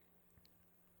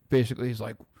basically he's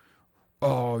like,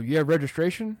 oh, you have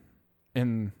registration?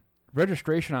 And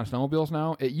registration on snowmobiles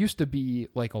now, it used to be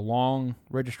like a long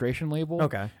registration label.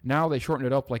 Okay. Now they shortened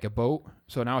it up like a boat.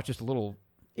 So now it's just a little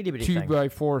itty-bitty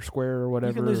 2x4 square or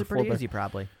whatever. You can lose it pretty easy,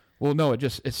 probably. Well, no,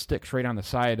 it sticks right on the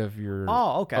side of your.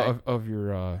 Oh, okay. Of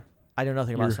your. I know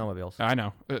nothing about snowmobiles. I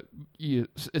know. It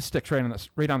sticks right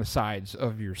on the sides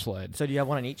of your sled. So do you have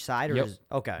one on each side, or yep.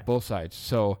 Okay? Both sides.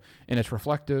 So and it's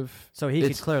reflective. So he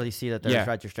could clearly see that there's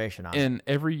registration on it. And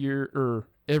every year or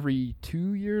every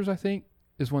 2 years, I think,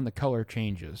 is when the color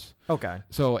changes. Okay.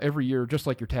 So every year, just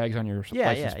like your tags on your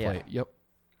license plate. Yep.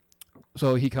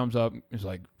 So he comes up, he's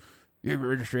like, you have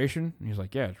your registration? And he's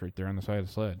like, yeah, it's right there on the side of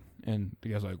the sled. And the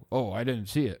guy's like, oh, I didn't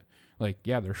see it. Like,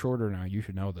 yeah, they're shorter now. You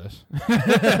should know this.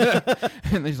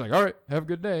 And he's like, all right, have a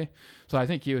good day. So I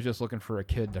think he was just looking for a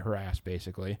kid to harass,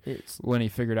 basically. When he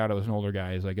figured out it was an older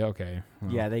guy, he's like, okay.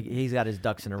 Well. Yeah, he's got his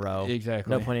ducks in a row.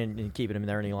 Exactly. No point in keeping him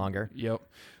there any longer. Yep.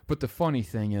 But the funny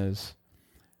thing is,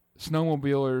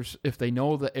 snowmobilers, if they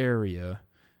know the area,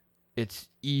 it's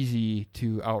easy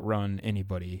to outrun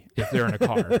anybody if they're in a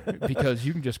car because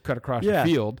you can just cut across the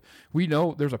field. We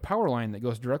know there's a power line that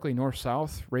goes directly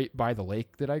north-south right by the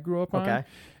lake that I grew up on. Okay.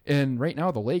 And right now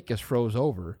the lake is froze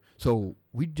over. So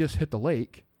we just hit the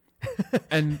lake.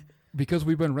 And because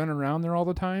we've been running around there all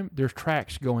the time, there's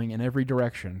tracks going in every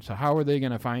direction. So how are they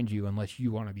going to find you unless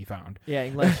you want to be found? Yeah,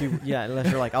 unless you're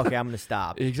like, okay, I'm going to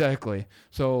stop. Exactly.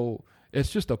 So it's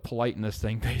just a politeness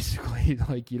thing, basically.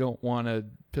 Like, you don't want to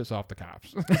piss off the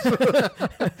cops.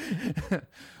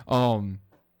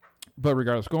 But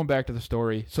regardless, going back to the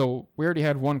story. So we already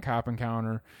had one cop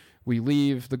encounter. We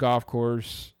leave the golf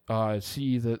course,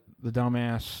 see that the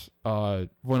dumbass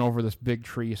went over this big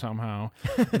tree somehow.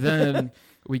 Then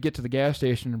we get to the gas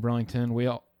station in Burlington.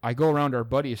 I go around our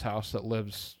buddy's house that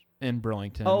lives in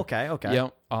Burlington. Oh, okay.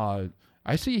 Yep.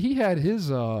 I see he had his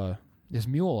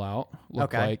mule out,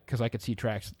 looked like, because I could see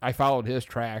tracks. I followed his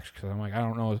tracks because I'm like, I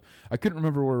don't know. I couldn't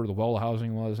remember where the well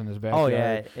housing was in his backyard.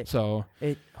 Oh,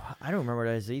 yeah. I don't remember what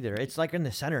it is either. It's like in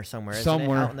the center somewhere.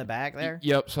 Somewhere. Isn't it? Out in the back there?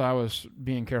 Yep. So I was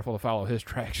being careful to follow his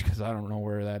tracks because I don't know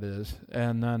where that is.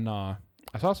 And then I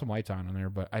saw some lights on in there,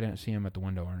 but I didn't see him at the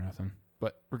window or nothing.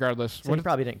 But regardless. So he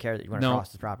probably didn't care that you went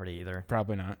across his property either.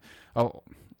 Probably not. Oh.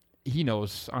 He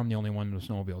knows I'm the only one with a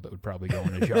snowmobile that would probably go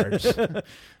in his yards.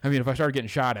 I mean, if I started getting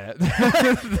shot at,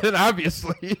 then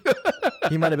obviously.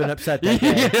 He might have been upset that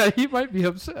day. Yeah, he might be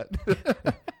upset.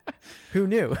 Who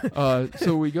knew?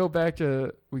 So we go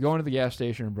into the gas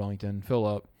station in Burlington, fill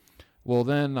up. Well,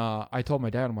 then I told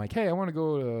my dad, I'm like, hey, I want to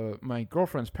go to my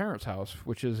girlfriend's parents' house,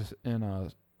 which is in a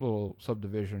little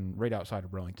subdivision right outside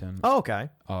of Burlington. Oh, okay.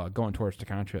 Going towards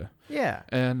Teconcha. Yeah.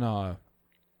 And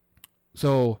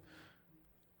so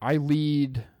I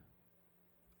lead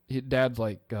Dad's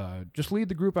like, just lead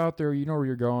the group out there. You know where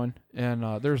you're going.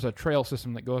 And there's a trail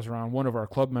system that goes around one of our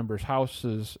club members'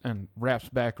 houses and wraps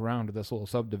back around to this little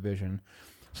subdivision.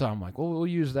 So I'm like, well, we'll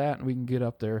use that and we can get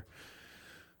up there.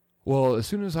 Well, as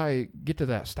soon as I get to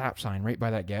that stop sign right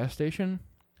by that gas station,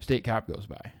 state cop goes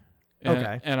by.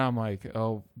 And I'm like,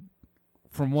 oh,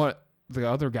 from what the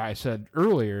other guy said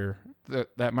earlier,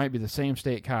 that might be the same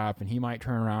state cop, and he might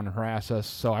turn around and harass us.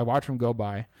 So I watch him go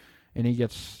by, and he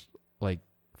gets like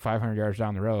 500 yards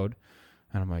down the road.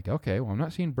 And I'm like, okay, well, I'm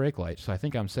not seeing brake lights, so I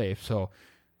think I'm safe. So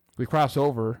we cross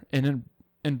over, and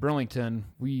in Burlington,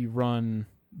 we run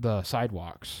the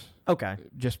sidewalks. Okay.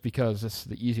 Just because it's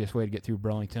the easiest way to get through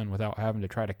Burlington without having to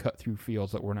try to cut through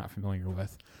fields that we're not familiar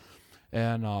with.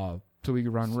 And so we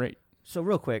could run right. So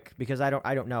real quick, because I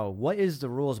don't know, what is the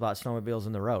rules about snowmobiles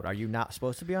in the road? Are you not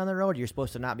supposed to be on the road? You're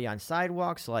supposed to not be on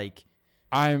sidewalks? Like,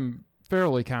 I'm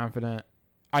fairly confident.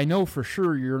 I know for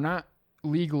sure you're not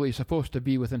legally supposed to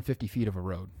be within 50 feet of a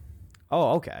road.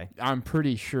 Oh, okay. I'm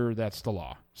pretty sure that's the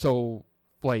law. So,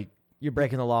 like, you're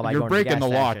breaking the law by you're going breaking to the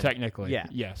the gas law station. technically. Yeah.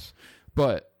 Yes.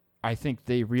 But I think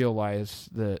they realize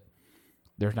that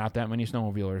there's not that many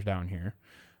snowmobilers down here,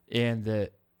 and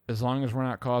that as long as we're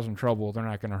not causing trouble, they're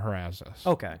not going to harass us.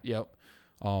 Okay. Yep.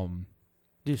 Do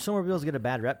snowmobiles get a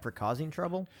bad rep for causing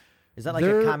trouble? Is that like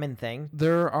a common thing?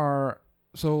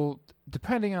 So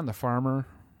depending on the farmer,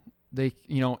 they,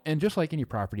 and just like any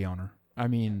property owner, I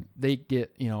mean, they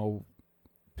get,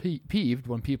 peeved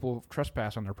when people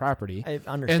trespass on their property.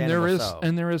 Understandable.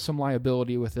 And there is some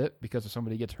liability with it, because if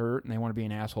somebody gets hurt and they want to be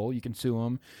an asshole, you can sue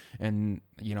them. And,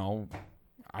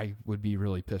 I would be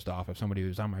really pissed off if somebody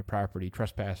who's on my property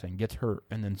trespassing gets hurt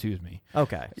and then sues me.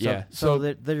 Okay. Yeah. So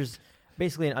there's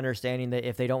basically an understanding that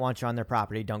if they don't want you on their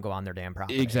property, don't go on their damn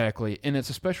property. Exactly. And it's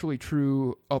especially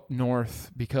true up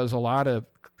north, because a lot of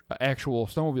actual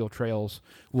snowmobile trails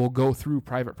will go through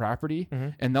private property,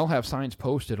 and they'll have signs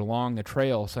posted along the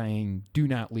trail saying, do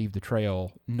not leave the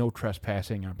trail, no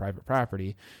trespassing on private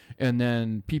property. And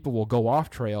then people will go off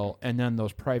trail, and then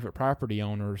those private property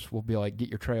owners will be like, get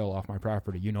your trail off my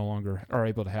property. You no longer are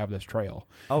able to have this trail.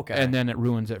 Okay. And then it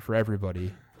ruins it for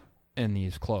everybody in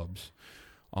these clubs.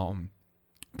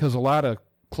 Because a lot of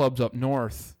clubs up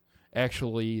north,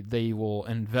 actually, they will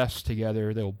invest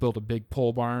together. They'll build a big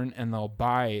pole barn, and they'll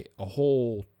buy a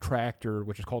whole tractor,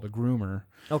 which is called a groomer.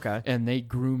 Okay. And they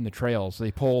groom the trails.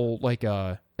 They pull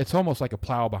it's almost like a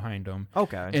plow behind them.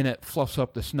 Okay. And it fluffs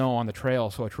up the snow on the trail,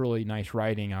 so it's really nice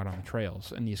riding out on the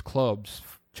trails. And these clubs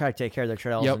try to take care of their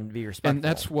trails and be respectful. And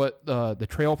that's what the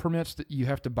trail permits that you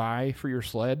have to buy for your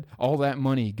sled, all that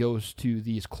money goes to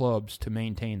these clubs to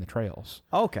maintain the trails.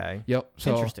 Okay. Yep.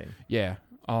 So, interesting. Yeah.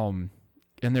 And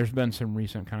there's been some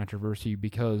recent controversy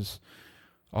because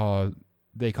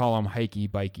they call them hikey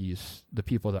bikies, the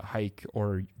people that hike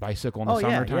or bicycle in the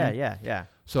summertime. Yeah.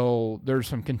 So there's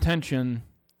some contention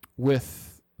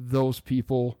with those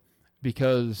people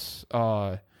because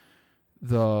the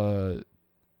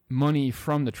money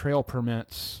from the trail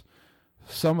permits,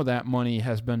 some of that money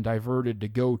has been diverted to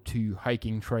go to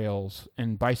hiking trails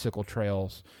and bicycle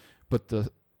trails, but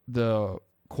the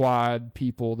quad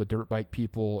people, the dirt bike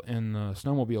people, and the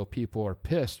snowmobile people are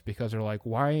pissed because they're like,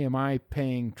 why am I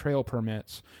paying trail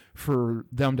permits for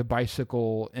them to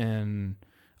bicycle and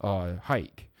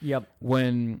hike? Yep.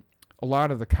 When a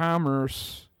lot of the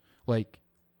commerce, like,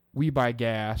 we buy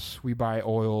gas, we buy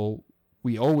oil,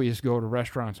 we always go to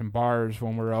restaurants and bars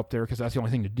when we're up there because that's the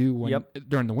only thing to do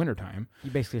during the wintertime.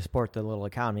 You basically support the little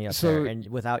economy up there, and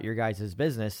without your guys'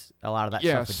 business, a lot of that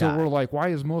stuff would die. We're like, why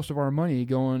is most of our money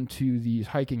going to these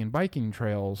hiking and biking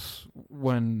trails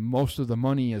when most of the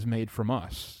money is made from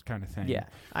us, kind of thing? Yeah,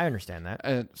 I understand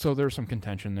that. So there's some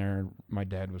contention there. My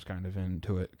dad was kind of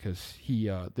into it because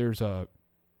there's a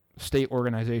state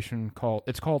organization called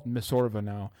Misorva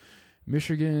now.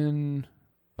 Michigan,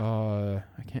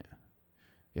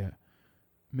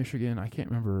 Michigan, I can't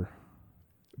remember,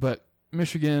 but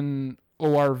Michigan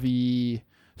ORV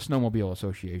Snowmobile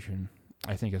Association,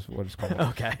 I think is what it's called.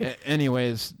 Okay.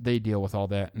 Anyways, they deal with all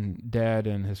that, and Dad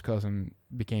and his cousin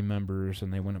became members,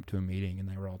 and they went up to a meeting, and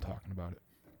they were all talking about it.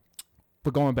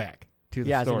 But going back to the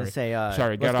story. I was going to say,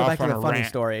 sorry, let's got go off back on to the a funny rant.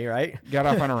 story, right? Got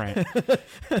off on a rant.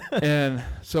 And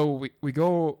so we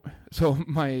go, so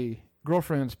my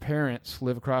girlfriend's parents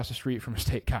live across the street from a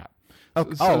state cop.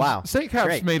 Oh, wow. State cops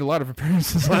Great. made a lot of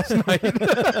appearances last night.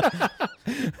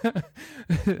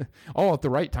 All at the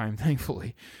right time,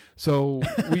 thankfully. So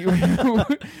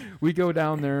we go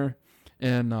down there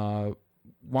and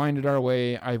winded our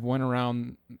way. I went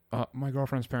around my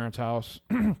girlfriend's parents' house.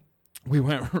 we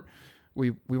went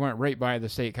right by the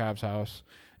state cop's house,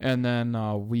 and then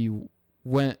we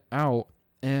went out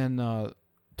and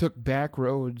took back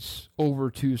roads over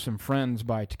to some friends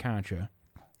by Taconcha.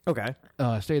 Okay.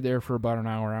 Stayed there for about an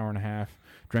hour and a half,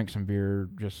 drank some beer,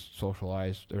 just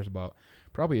socialized. There's about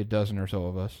probably a dozen or so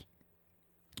of us.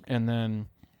 And then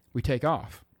we take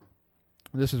off.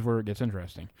 This is where it gets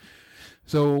interesting.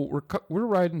 So we're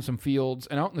riding some fields,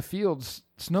 and out in the fields,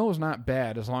 snow is not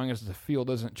bad as long as the field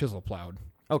isn't chisel plowed.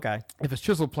 Okay. If it's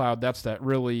chisel plowed, that's that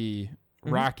really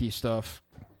rocky stuff,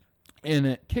 and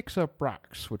it kicks up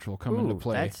rocks, which will come into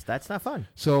play. That's not fun.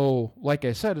 So, like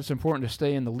I said, it's important to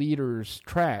stay in the leader's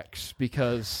tracks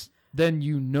because then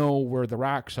you know where the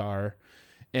rocks are,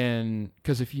 and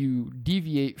because if you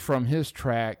deviate from his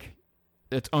track,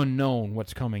 it's unknown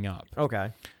what's coming up.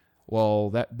 Okay. Well,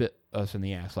 that bit us in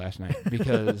the ass last night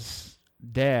because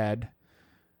Dad,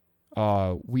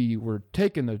 we were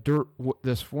taking the dirt,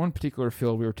 this one particular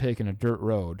field, we were taking a dirt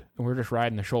road, and we were just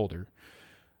riding the shoulder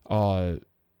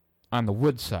on the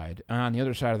wood side, and on the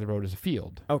other side of the road is a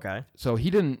field. Okay. So he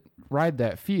didn't ride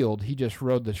that field, he just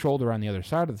rode the shoulder on the other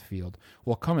side of the field.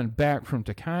 Well, coming back from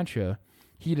Taconcha,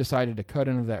 he decided to cut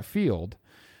into that field.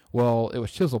 Well, it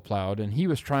was chisel plowed, and he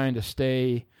was trying to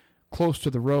stay close to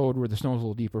the road where the snow was a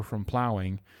little deeper from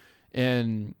plowing,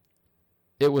 and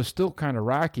it was still kind of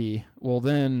rocky. Well,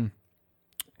 then,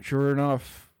 sure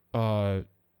enough,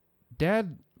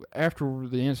 Dad, after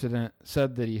the incident,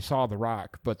 said that he saw the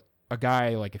rock, but a guy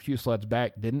like a few sleds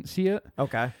back didn't see it.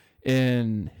 Okay.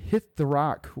 And hit the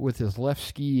rock with his left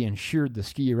ski and sheared the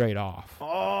ski right off.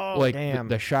 Oh, like damn.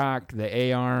 The shock, the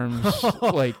A-arms.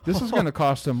 Like, this is going to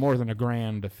cost him more than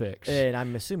 $1,000 to fix. And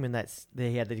I'm assuming that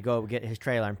he had to go get his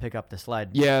trailer and pick up the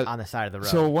sled on the side of the road.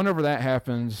 So whenever that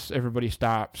happens, everybody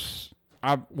stops.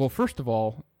 Well, first of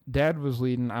all, Dad was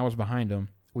leading. I was behind him.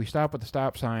 We stop at the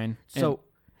stop sign. So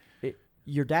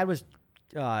your dad was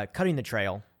cutting the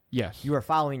trail. Yes. You were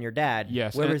following your dad.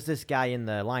 Yes. Where was this guy in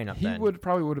the lineup then? He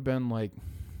probably would have been like...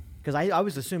 Because I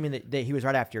was assuming that he was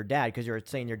right after your dad because you were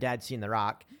saying your dad seen the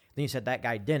rock. Then you said that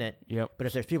guy didn't. Yep. But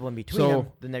if there's people in between them,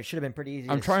 then there should have been pretty easy.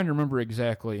 I'm trying to remember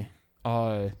exactly.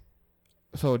 So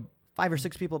 5 or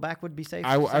 6 people back would be safe.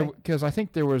 Because I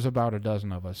think there was about a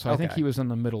dozen of us. So I think he was in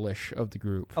the middle-ish of the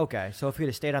group. Okay. So if he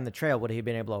had stayed on the trail, would he have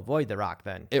been able to avoid the rock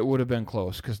then? It would have been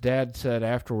close because Dad said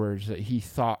afterwards that he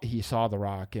thought he saw the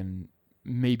rock and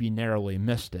maybe narrowly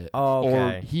missed it. Oh,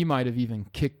 okay. Or he might have even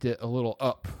kicked it a little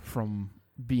up from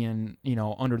being,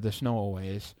 under the snow a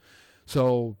ways.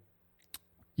 So,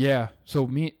 yeah. So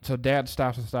Dad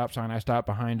stops at the stop sign. I stop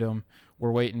behind him.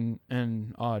 We're waiting,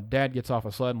 and Dad gets off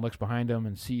a sled and looks behind him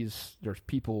and sees there's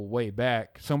people way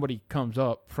back. Somebody comes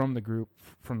up from the group,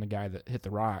 from the guy that hit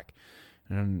the rock,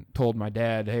 and told my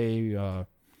dad, hey,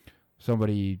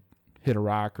 somebody hit a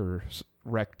rock or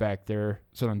wrecked back there.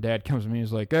 So then Dad comes to me and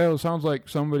he's like, oh, sounds like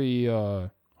somebody, how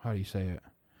do you say it?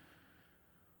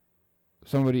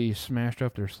 Somebody smashed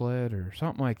up their sled or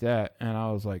something like that. And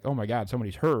I was like, oh my God,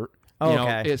 somebody's hurt. Oh,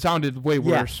 okay. It sounded way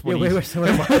worse. Yeah, way worse than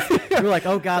it was. You were like,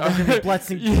 oh God, there's going to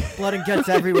be blood and guts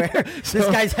everywhere. This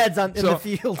guy's head's in the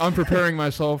field. I'm preparing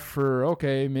myself for,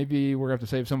 okay, maybe we're going to have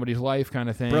to save somebody's life kind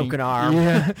of thing. Broken arm.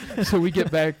 Yeah. So we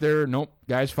get back there. Nope,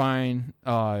 guy's fine.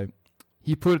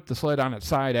 He put the sled on its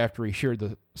side after he sheared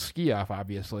the ski off,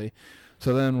 obviously.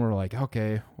 So then we're like,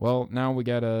 okay, well, now we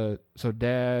got to... So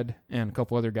Dad and a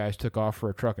couple other guys took off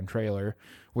for a truck and trailer.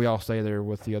 We all stay there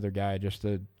with the other guy just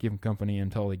to give him company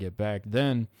until they get back.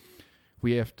 Then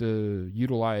we have to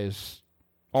utilize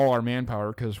all our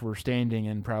manpower because we're standing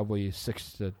in probably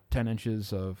 6 to 10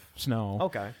 inches of snow.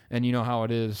 Okay. And you know how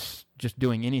it is just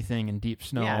doing anything in deep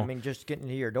snow. Yeah, I mean, just getting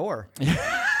to your door.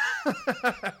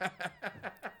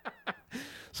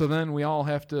 So then we all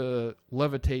have to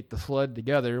levitate the sled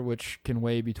together, which can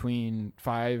weigh between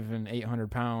 500 and 800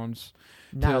 pounds.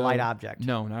 Not a light object.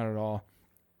 No, not at all.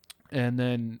 And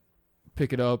then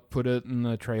pick it up, put it in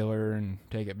the trailer, and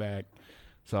take it back.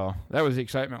 So that was the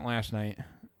excitement last night,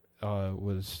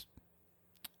 was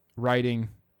riding.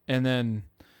 And then,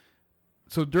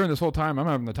 so during this whole time, I'm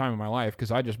having the time of my life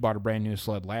because I just bought a brand new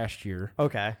sled last year.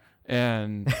 Okay.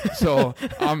 And so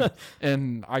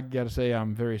and I got to say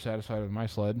I'm very satisfied with my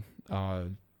sled.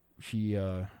 She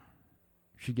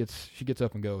gets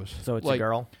up and goes. So it's a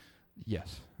girl?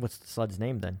 Yes. What's the sled's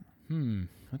name then?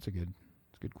 That's a good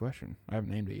question. I haven't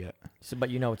named it yet. So,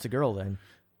 but you know it's a girl then.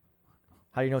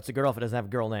 How do you know it's a girl if it doesn't have a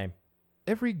girl name?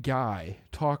 Every guy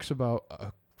talks about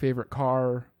a favorite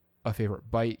car, a favorite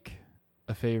bike,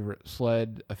 a favorite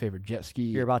sled, a favorite jet ski.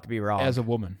 You're about to be wrong. As a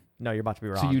woman. No, you're about to be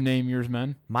wrong. So you name yours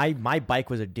men? My bike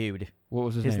was a dude. What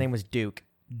was his name? His name was Duke.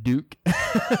 Duke?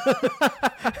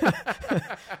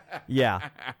 Yeah.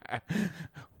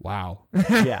 Wow.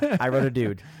 Yeah, I rode a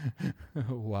dude.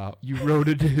 Wow. You rode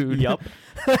a dude. Yup.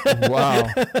 Wow.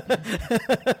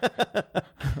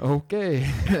 Okay.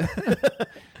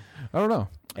 I don't know.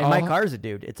 And my car's a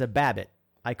dude. It's a Babbitt.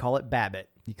 I call it Babbitt.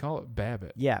 You call it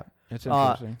Babbitt. Yeah. That's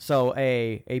interesting. So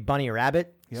a bunny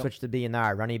rabbit Yep. switched to being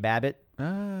our runny Babbitt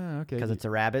Ah, okay. because it's a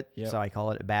rabbit. Yep. So I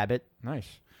call it a Babbitt.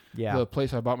 Nice. Yeah. The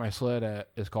place I bought my sled at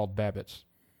is called Babbitt's.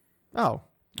 Oh,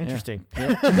 interesting.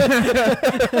 Yeah.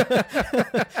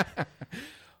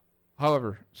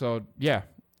 However, so yeah.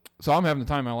 So I'm having the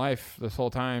time of my life this whole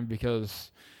time because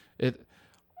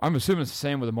I'm assuming it's the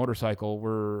same with a motorcycle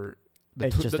where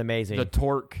It's just amazing. The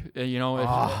torque,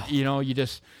 you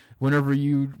just, whenever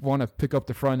you want to pick up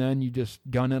the front end, you just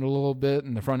gun it a little bit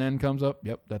and the front end comes up.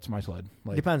 Yep, that's my sled.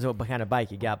 Like, Depends on what kind of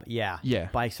bike you got, but yeah. Yeah.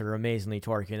 Bikes are amazingly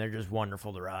torquey and they're just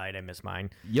wonderful to ride. I miss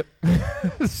mine. Yep.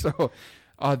 So,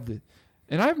 and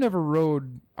I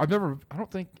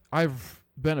don't think I've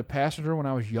been a passenger when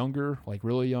I was younger, like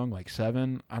really young, like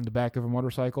 7, on the back of a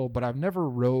motorcycle, but I've never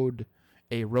rode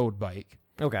a road bike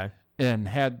Okay. and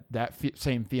had that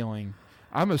same feeling.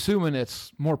 I'm assuming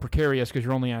it's more precarious because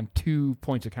you're only on 2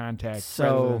 points of contact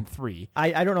rather than 3.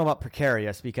 I don't know about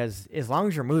precarious because as long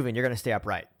as you're moving, you're going to stay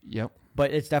upright. Yep.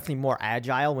 But it's definitely more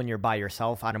agile when you're by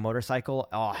yourself on a motorcycle.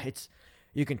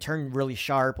 You can turn really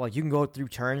sharp. Like you can go through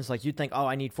turns. Like you'd think,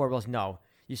 I need 4 wheels. No,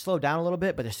 you slow down a little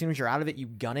bit, but as soon as you're out of it, you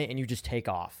gun it and you just take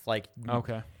off. Like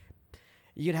Okay.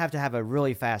 You'd have to have a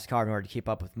really fast car in order to keep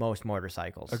up with most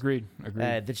motorcycles. Agreed.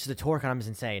 Just the torque on them is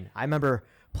insane. I remember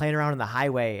playing around on the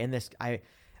highway and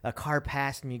a car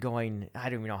passed me going, I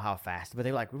don't even know how fast, but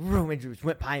they like, vroom, it just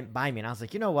went by me. And I was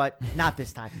like, you know what? Not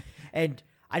this time. And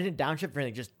I didn't downshift or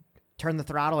anything, just turned the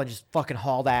throttle and just fucking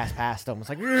hauled ass past them. It's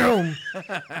like, vroom.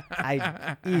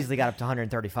 I easily got up to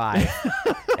 135.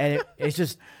 And it's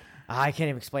just, I can't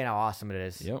even explain how awesome it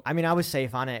is. Yep. I mean, I was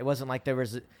safe on it. It wasn't like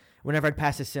whenever I'd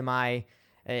pass a semi,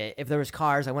 if there was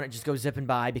cars, I wouldn't just go zipping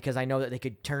by because I know that they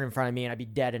could turn in front of me and I'd be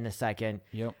dead in a second.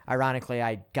 Yep. Ironically,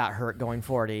 I got hurt going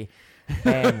 40.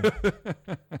 But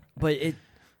I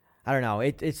don't know.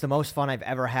 It's the most fun I've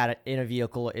ever had in a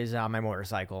vehicle is on my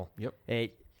motorcycle. Yep.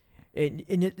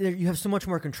 You have so much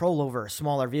more control over a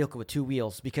smaller vehicle with 2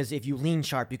 wheels because if you lean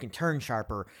sharp, you can turn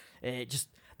sharper.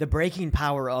 The braking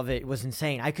power of it was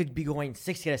insane. I could be going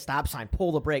 60 at a stop sign,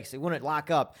 pull the brakes, it wouldn't lock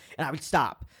up, and I would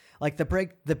stop. Like the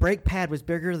brake pad was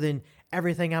bigger than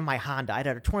everything on my Honda. I had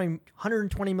a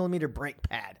 120 millimeter brake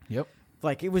pad. Yep.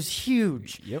 Like it was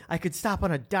huge. Yep. I could stop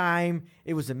on a dime.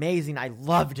 It was amazing. I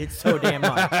loved it so damn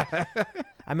much. I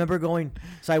remember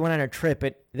so I went on a trip.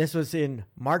 This was in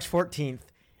March 14th.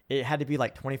 It had to be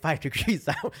like 25 degrees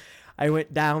out. I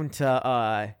went down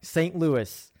to St.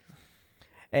 Louis,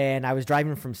 and I was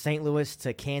driving from St. Louis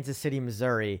to Kansas City,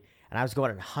 Missouri, and I was going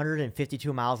at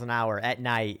 152 miles an hour at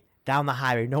night down the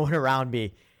highway, no one around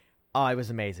me. Oh, it was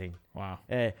amazing. Wow.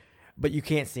 But you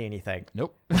can't see anything.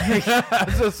 Nope. I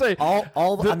was gonna say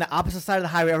on the opposite side of the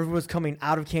highway, everyone was coming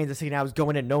out of Kansas City, and I was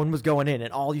going in. No one was going in,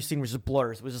 and all you seen was just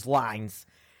blurs. It was just lines,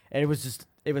 and it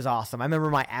was awesome. I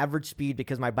remember my average speed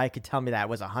because my bike could tell me that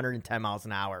was 110 miles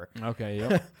an hour. Okay.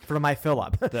 Yep. For my fill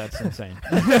up. That's insane.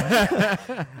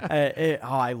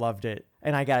 I loved it,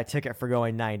 and I got a ticket for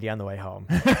going 90 on the way home,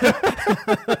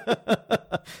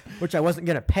 which I wasn't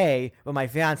gonna pay, but my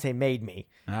fiance made me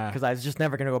because I was just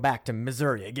never gonna go back to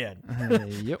Missouri again.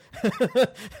 Yep.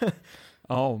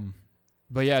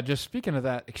 But yeah, just speaking of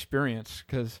that experience,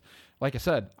 because like I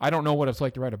said, I don't know what it's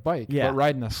like to ride a bike, but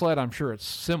riding a sled, I'm sure it's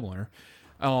similar.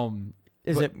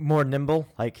 Is it more nimble?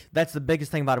 Like that's the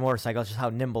biggest thing about a motorcycle. It's just how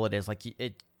nimble it is. Like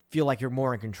it feel like you're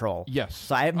more in control. Yes.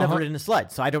 So I have never ridden a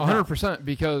sled, so I don't know. 100%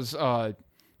 because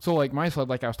so like my sled,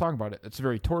 like I was talking about it's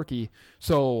very torquey.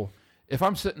 So if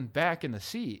I'm sitting back in the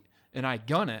seat and I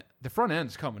gun it, the front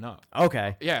end's coming up.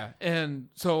 Okay. Yeah, and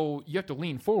so you have to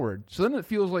lean forward. So then it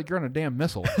feels like you're on a damn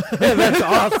missile. That's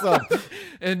awesome.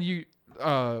 And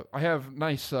I have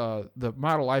nice the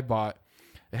model I bought.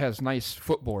 It has nice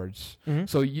footboards. Mm-hmm.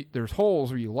 So there's holes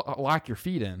where you lock your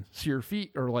feet in. So your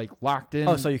feet are like locked in.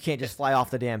 Oh, so you can't just fly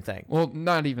off the damn thing. Well,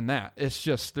 not even that. It's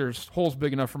just there's holes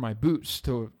big enough for my boots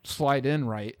to slide in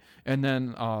right. And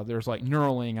then there's like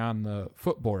knurling on the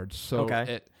footboards. So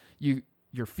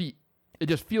your feet, it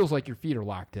just feels like your feet are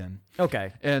locked in.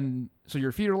 Okay. And so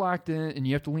your feet are locked in and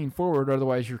you have to lean forward.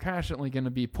 Otherwise, you're constantly going to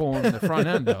be pulling the front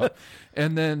end up.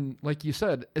 And then, like you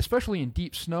said, especially in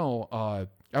deep snow,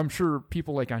 I'm sure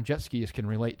people like on jet skis can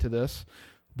relate to this,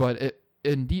 but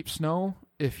in deep snow,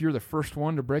 if you're the first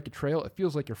one to break a trail, it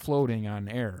feels like you're floating on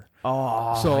air.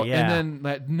 Oh, so yeah. And then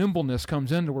that nimbleness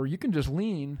comes into where you can just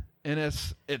lean, and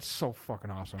it's so fucking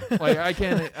awesome. Like I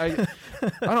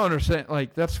don't understand.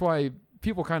 Like that's why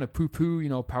people kind of poo-poo,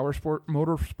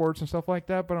 motorsports and stuff like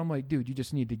that. But I'm like, dude, you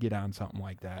just need to get on something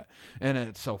like that. And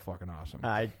it's so fucking awesome.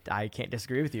 I can't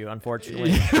disagree with you,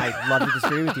 unfortunately. I'd love to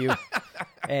disagree with you.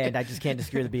 And I just can't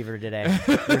disagree with the Beaver today.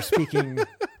 You're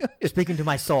speaking to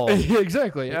my soul.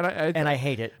 Exactly. And I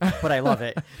hate it, but I love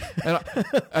it.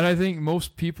 and I think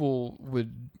most people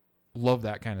would love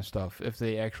that kind of stuff if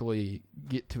they actually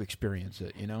get to experience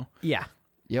it, Yeah.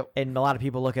 Yep. And a lot of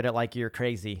people look at it like you're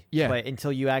crazy. Yeah. But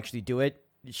until you actually do it,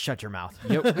 shut your mouth.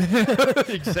 Yep.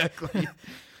 Exactly.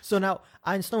 So now,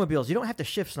 on snowmobiles, you don't have to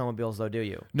shift snowmobiles, though, do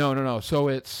you? No. So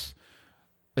it's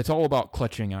all about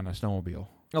clutching on a snowmobile.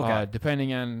 Okay.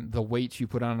 Depending on the weights you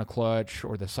put on a clutch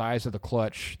or the size of the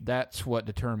clutch, that's what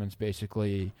determines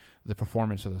basically the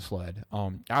performance of the sled.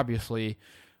 Obviously,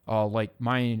 like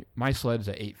my sled is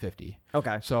at 850.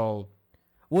 Okay. So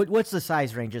what's the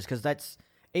size ranges? Because that's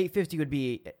 850 would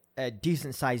be a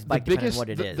decent sized bike, depending on what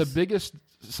it is. The biggest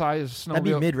size snowmobile. That'd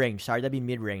be mid range. Sorry, that'd be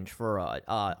mid range for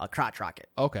a crotch rocket.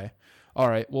 Okay. All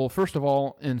right. Well, first of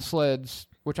all, in sleds,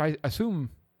 which I assume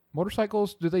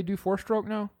motorcycles, do they do 4-stroke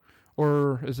now?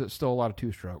 Or is it still a lot of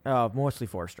 2-stroke? Mostly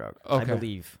 4-stroke, okay. I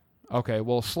believe. Okay,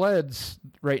 well, sleds,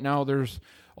 right now, there's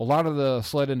a lot of the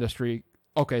sled industry.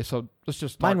 Okay, so let's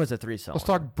just talk. Mine was a 3-cylinder. Let's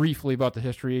talk briefly about the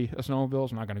history of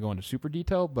snowmobiles. I'm not going to go into super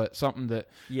detail, but something that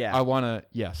I want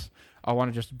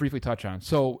to just briefly touch on.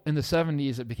 So in the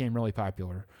 70s, it became really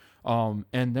popular.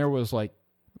 And there was like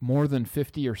more than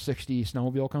 50 or 60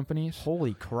 snowmobile companies.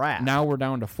 Holy crap. Now we're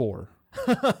down to 4.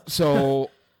 So...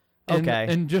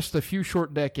 Okay. In just a few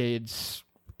short decades,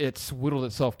 it's whittled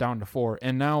itself down to 4,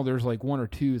 and now there's like 1 or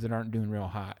 2 that aren't doing real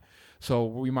hot. So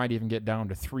we might even get down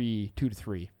to 2 to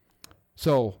 3.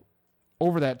 So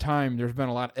over that time, there's been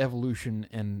a lot of evolution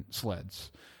in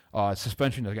sleds.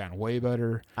 Suspension has gotten way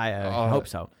better. I hope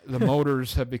so. The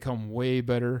motors have become way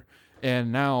better,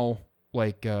 and now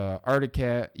like Arctic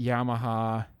Cat,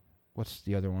 Yamaha, what's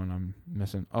the other one I'm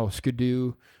missing? Oh,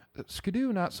 Skidoo.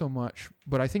 Skidoo, not so much,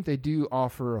 but I think they do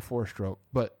offer a 4-stroke.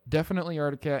 But definitely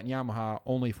Arctic Cat and Yamaha,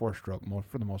 only 4-stroke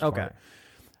for the most part.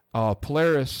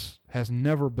 Polaris has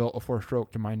never built a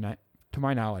 4-stroke to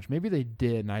my knowledge. Maybe they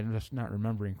did, and I'm just not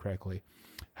remembering correctly.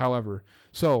 However,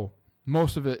 so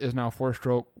most of it is now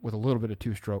 4-stroke with a little bit of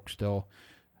 2-stroke still.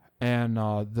 And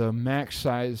the max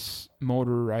size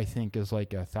motor, I think, is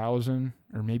like 1,000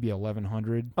 or maybe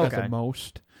 1,100 at the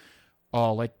most.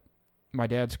 Like my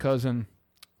dad's cousin,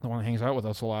 the one that hangs out with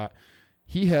us a lot,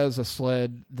 he has a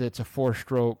sled that's a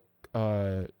 4-stroke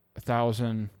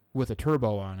 1,000 with a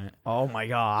turbo on it. Oh my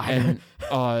god!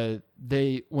 And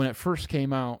when it first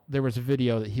came out, there was a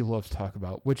video that he loves to talk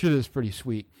about, which it is pretty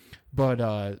sweet. But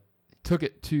they took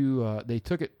it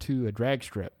to a drag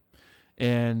strip,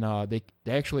 and they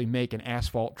actually make an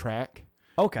asphalt track.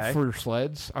 Okay. For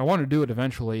sleds, I want to do it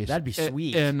eventually. That'd be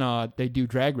sweet. And they do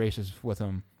drag races with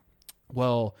them.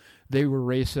 Well, they were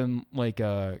racing like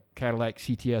a Cadillac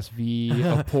CTS-V,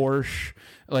 a Porsche,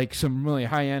 like some really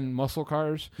high-end muscle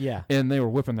cars. Yeah. And they were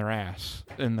whipping their ass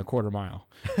in the quarter mile.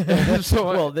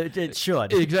 So it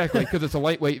should. Exactly, because it's a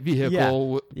lightweight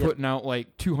vehicle putting out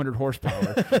like 200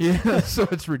 horsepower. So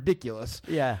it's ridiculous.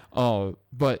 Yeah.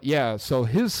 But yeah, so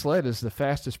his sled is the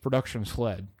fastest production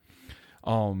sled.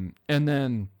 And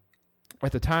then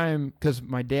at the time, because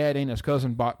my dad and his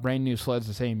cousin bought brand new sleds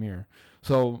the same year.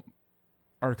 So...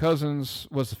 our cousin's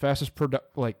was the fastest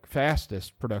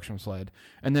production sled,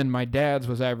 and then my dad's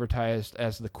was advertised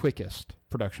as the quickest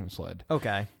production sled.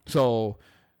 Okay. So,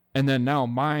 and then now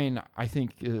mine, I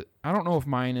think, I don't know if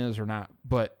mine is or not,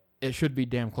 but it should be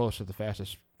damn close to the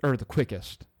fastest or the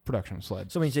quickest production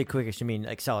sled. So when you say quickest, you mean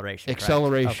acceleration?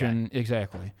 Acceleration, okay.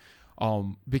 Exactly.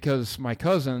 Because my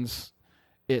cousin's,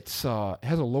 has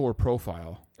a lower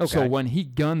profile. Okay. So when he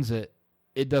guns it,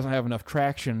 it doesn't have enough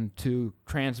traction to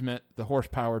transmit the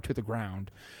horsepower to the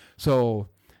ground. So,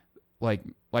 like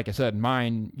I said,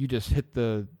 mine, you just hit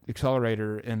the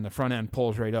accelerator and the front end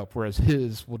pulls right up, whereas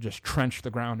his will just trench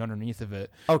the ground underneath of it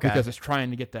because it's trying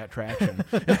to get that traction.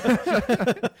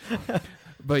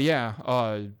 But yeah,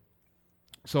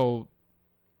 so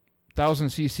 1,000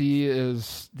 cc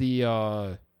is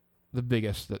the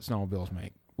biggest that snowmobiles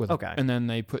make. And then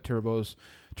they put turbos.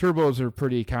 Turbos are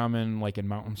pretty common, like in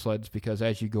mountain sleds, because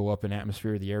as you go up in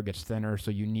atmosphere, the air gets thinner,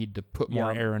 so you need to put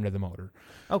more air into the motor.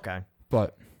 Okay.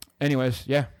 But, anyways,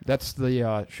 yeah, that's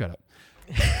the shut up.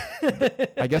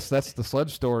 I guess that's the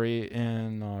sled story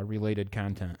and related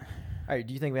content. All right.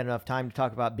 Do you think we had enough time to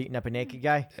talk about beating up a naked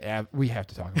guy? Yeah, we have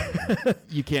to talk about it.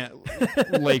 You can't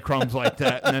lay crumbs like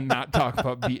that and then not talk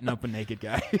about beating up a naked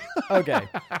guy. Okay.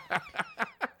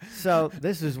 So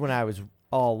this is when I was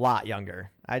a lot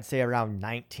younger. I'd say around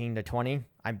 19 to 20.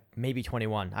 I'm maybe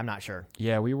 21. I'm not sure.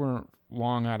 Yeah, we weren't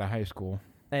long out of high school.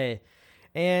 Hey,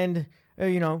 and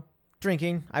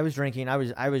drinking. I was drinking. I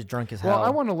was drunk as hell. Well, I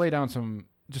want to lay down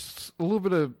just a little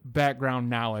bit of background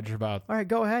knowledge about. All right,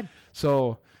 go ahead.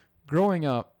 So, growing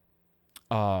up,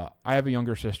 I have a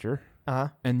younger sister,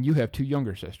 and you have two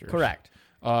younger sisters. Correct.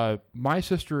 My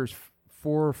sister is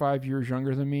 4 or 5 years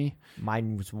younger than me.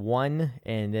 Mine was 1,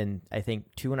 and then I think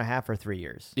 2.5 or 3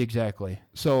 years. Exactly.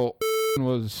 So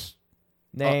was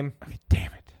name.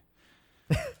 Damn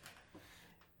it.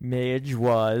 Midge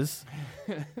was.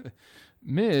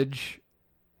 Midge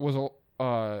was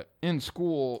in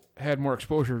school, had more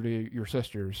exposure to your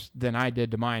sisters than I did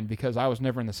to mine because I was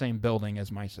never in the same building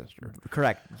as my sister.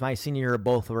 Correct. My senior year,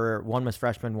 both were, one was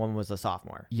freshman, one was a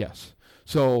sophomore. Yes.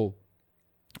 So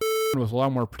was a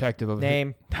lot more protective of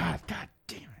name. God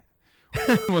damn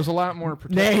it. Was a lot more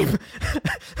protective. Name.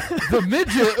 The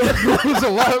midget was a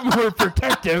lot more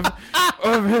protective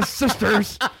of his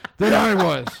sisters than I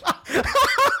was.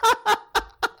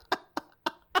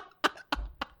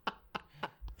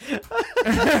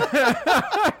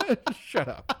 Shut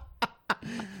up.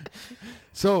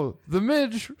 So the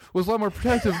midge was a lot more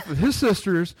protective of his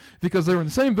sisters because they were in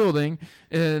the same building,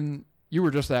 and you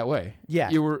were just that way. Yeah,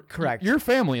 you were correct. Your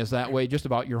family is that way, just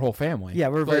about your whole family. Yeah,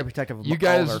 we're very protective of all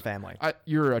of our family.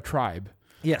 You're a tribe.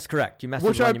 Yes, correct. You mess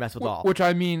with one, you mess with all. Which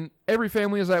I mean, every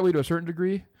family is that way to a certain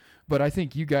degree, but I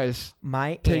think you guys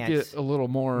take it a little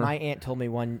more. My aunt told me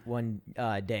one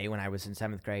day when I was in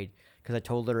 7th grade, because I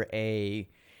told her a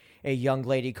young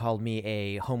lady called me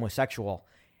a homosexual,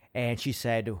 and she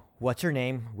said, "What's her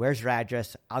name? Where's her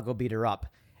address? I'll go beat her up."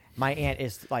 My aunt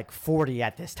is like 40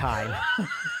 at this time,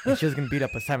 and she was going to beat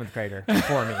up a 7th grader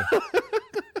for me.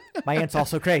 My aunt's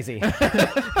also crazy.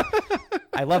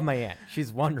 I love my aunt.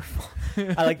 She's wonderful.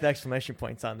 I like the exclamation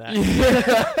points on that.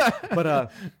 Yeah.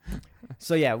 But,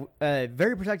 so yeah,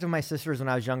 very protective of my sisters when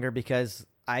I was younger because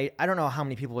I don't know how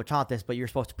many people were taught this, but you're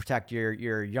supposed to protect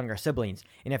your younger siblings.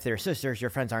 And if they're sisters, your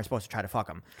friends aren't supposed to try to fuck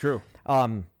them. True.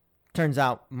 Turns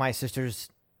out my sisters...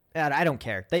 I don't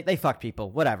care. They fuck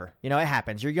people. Whatever. It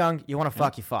happens. You're young. You want to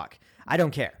fuck, you fuck. I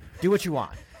don't care. Do what you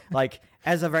want. Like,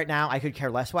 as of right now, I could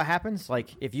care less what happens.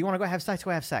 Like, if you want to go have sex,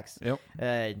 go have sex. Yep.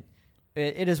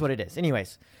 It is what it is.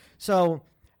 Anyways, so,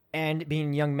 and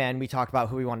being young men, we talked about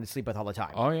who we wanted to sleep with all the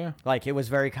time. Oh, yeah. Like, it was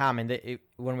very common that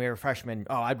when we were freshmen,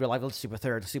 I'd be like, let's sleep with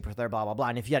her, blah, blah, blah.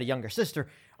 And if you had a younger sister,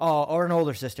 or an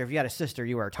older sister, if you had a sister,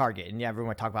 you were a target. And everyone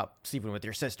would talk about sleeping with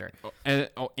your sister.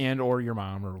 And or your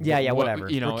mom. Or whatever.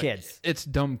 We're kids. It's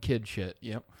dumb kid shit.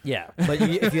 Yep. Yeah. But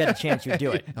if you had a chance, you'd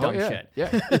do it. Dumb shit.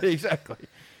 Yeah, exactly.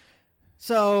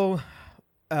 So,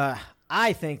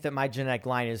 I think that my genetic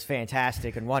line is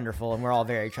fantastic and wonderful, and we're all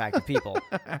very attractive people.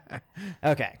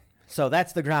 Okay. So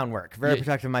that's the groundwork. Very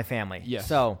protective of my family. Yes.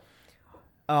 So,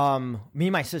 me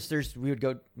and my sisters, we would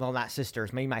go. Well, not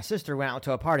sisters. Me and my sister went out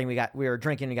to a party. And we were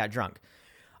drinking and got drunk.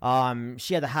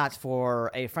 She had the hots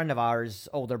for a friend of ours'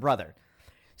 older brother.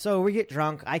 So we get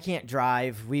drunk. I can't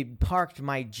drive. We parked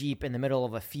my Jeep in the middle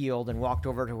of a field and walked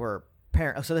over to her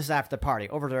parents. So this is after the party.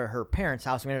 Over to her parents'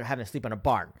 house. We ended up having to sleep in a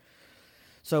barn.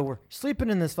 So we're sleeping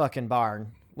in this fucking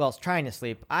barn. Well, it's trying to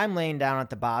sleep. I'm laying down at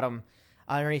the bottom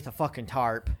underneath a fucking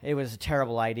tarp. It was a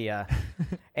terrible idea.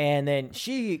 And then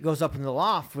she goes up in the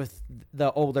loft with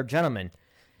the older gentleman.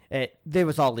 It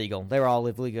was all legal. They were all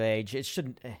of legal age. It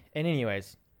shouldn't. And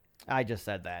anyways, I just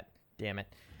said that. Damn it.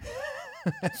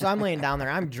 So I'm laying down there.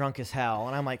 I'm drunk as hell.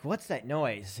 And I'm like, what's that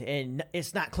noise? And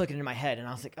it's not clicking in my head. And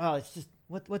I was like, oh, it's just,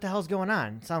 what the hell's going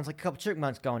on? It sounds like a couple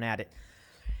chipmunks going at it.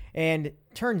 And it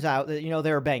turns out that,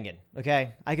 they were banging,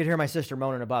 okay? I could hear my sister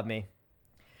moaning above me.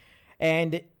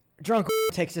 And drunk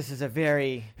takes this as a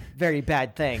very, very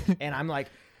bad thing. And I'm like,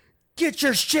 get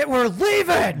your shit, we're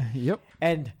leaving! Yep.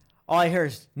 And all I hear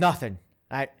is nothing.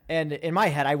 And in my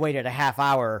head, I waited a half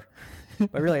hour,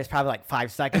 but really it's probably like 5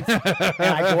 seconds. And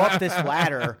I go up this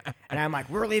ladder, and I'm like,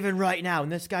 we're leaving right now.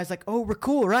 And this guy's like, oh, we're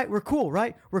cool, right? We're cool,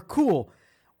 right? We're cool.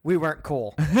 We weren't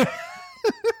cool.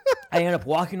 I end up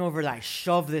walking over and I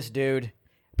shove this dude.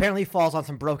 Apparently he falls on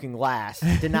some broken glass.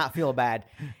 Did not feel bad.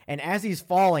 And as he's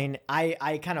falling,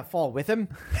 I kind of fall with him.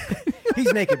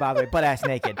 He's naked, by the way, butt-ass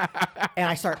naked. And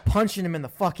I start punching him in the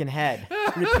fucking head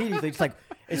repeatedly, just like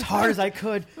as hard as I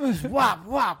could. Just whop,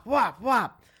 whop, whop,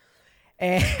 whop.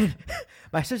 And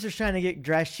my sister's trying to get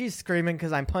dressed. She's screaming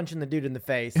because I'm punching the dude in the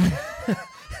face.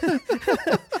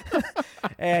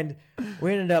 And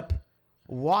we ended up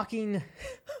walking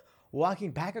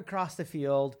back across the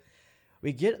field.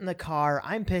 We get in the car.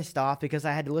 I'm pissed off because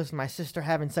I had to listen to my sister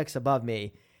having sex above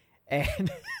me. And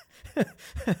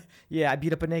Yeah, I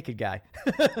beat up a naked guy.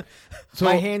 So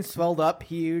My hand swelled up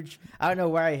huge. I don't know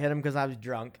where I hit him because I was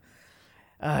drunk.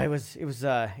 It was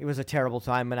a terrible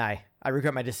time, and I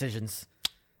regret my decisions.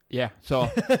 yeah, so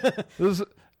it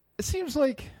seems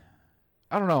like,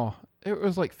 I don't know, it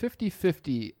was like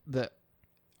 50-50 that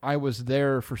I was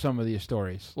there for some of these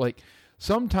stories. Like,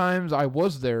 sometimes I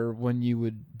was there when you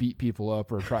would beat people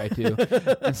up or try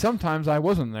to, and sometimes I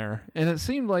wasn't there. And it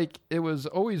seemed like it was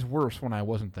always worse when I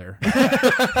wasn't there.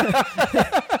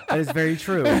 That is very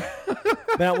true.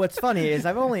 But what's funny is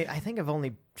I think I've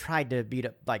only tried to beat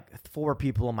up like 4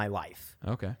 people in my life.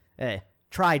 Okay.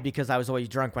 Tried because I was always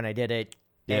drunk when I did it,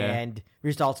 and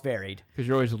results varied. Because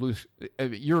you're always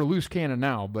you're a loose cannon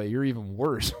now, but you're even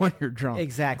worse when you're drunk.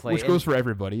 Exactly. Which goes for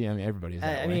everybody. I mean, everybody's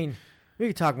that way. I mean, we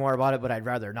could talk more about it, but I'd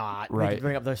rather not. Right. We could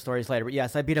bring up those stories later. But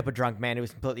yes, I beat up a drunk man who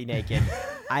was completely naked.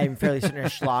 I'm fairly certain a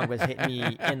schlong was hitting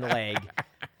me in the leg.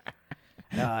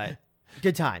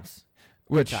 Good times.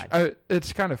 Which,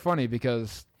 it's kind of funny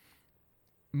because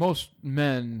most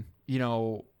men,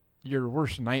 your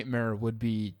worst nightmare would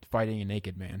be fighting a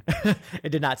naked man. It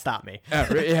did not stop me. Yeah.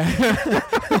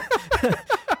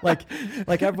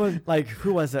 like everyone, like,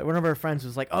 who was it? One of our friends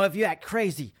was like, "Oh, if you act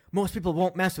crazy, most people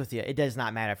won't mess with you." It does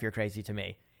not matter if you're crazy to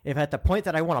me. If at the point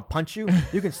that I want to punch you,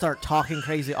 you can start talking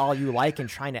crazy all you like and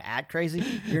trying to act crazy,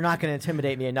 you're not going to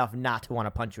intimidate me enough not to want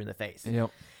to punch you in the face.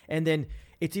 Yep. And then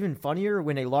it's even funnier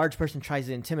when a large person tries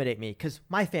to intimidate me, because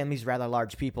my family's rather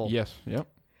large people. Yes. Yep.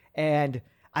 And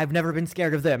I've never been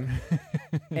scared of them.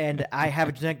 And I have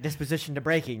a genetic disposition to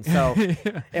breaking. So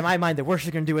in my mind, the worst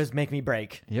you're going to do is make me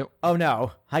break. Yep. Oh,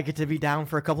 no. I get to be down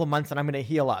for a couple of months and I'm going to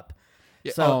heal up.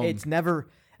 Yeah, so it's never...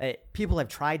 people have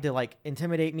tried to, like,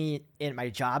 intimidate me in my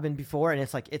job and before, and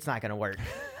it's like, it's not going to work.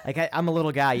 Like, I'm a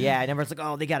little guy, yeah, and everyone's like,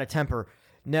 "Oh, they got a temper."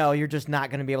 No, you're just not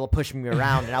going to be able to push me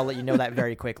around, and I'll let you know that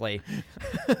very quickly.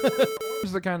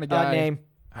 Who's the kind of guy... Name.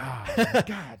 Oh,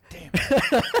 God damn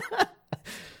it.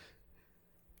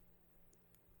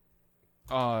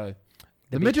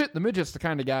 The midget's the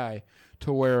kind of guy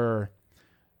to where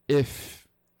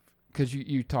because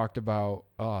you talked about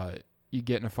you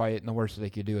get in a fight and the worst they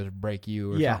could do is break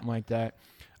you or something like that.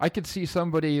 I could see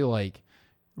somebody like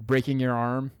breaking your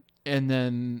arm and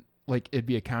then like it'd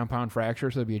be a compound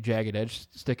fracture, so it'd be a jagged edge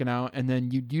sticking out, and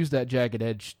then you'd use that jagged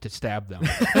edge to stab them.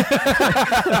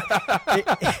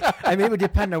 I mean, it would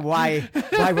depend on why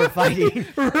we're fighting.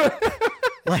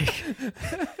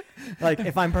 Like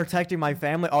if I'm protecting my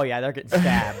family, oh yeah, they're getting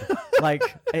stabbed. Like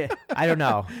I don't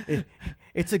know.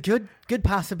 It's a good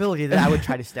possibility that I would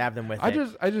try to stab them with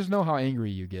it. I just know how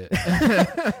angry you get.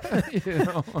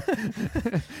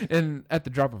 And at the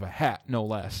drop of a hat, no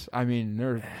less. I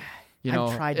mean,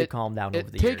 I've tried to calm down over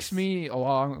the years. It takes me a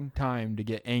long time to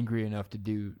get angry enough to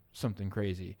do something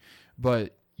crazy.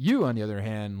 But you, on the other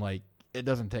hand, like, it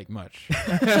doesn't take much.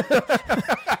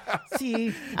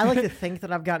 See, I like to think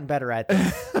that I've gotten better at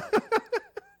this.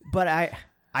 But I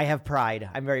have pride.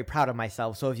 I'm very proud of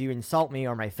myself. So if you insult me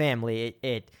or my family,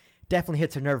 it definitely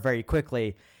hits a nerve very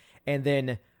quickly. And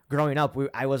then growing up,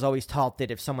 I was always taught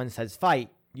that if someone says fight,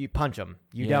 you punch them.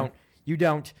 You don't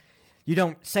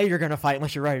say you're going to fight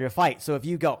unless you're ready to fight. So if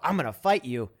you go, "I'm going to fight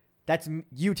you," that's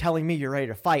you telling me you're ready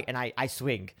to fight, and I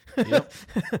swing. Yep.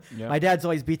 My dad's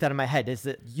always beat that in my head, is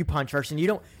that you punch first, and you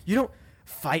don't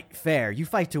fight fair. You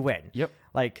fight to win. Yep.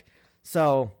 Like,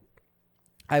 so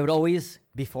I would always,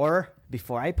 before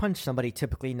I punch somebody,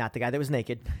 typically not the guy that was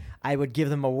naked, I would give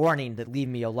them a warning that leave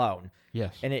me alone.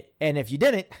 Yes. And if you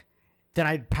didn't, then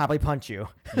I'd probably punch you.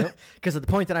 Yep. Because at the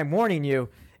point that I'm warning you,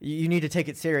 you need to take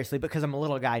it seriously, because I'm a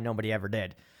little guy nobody ever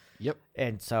did. Yep.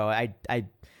 And so I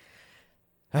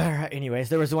all right, anyways,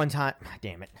 there was one time,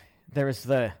 damn it. There was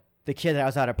the kid that I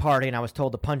was at a party and I was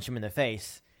told to punch him in the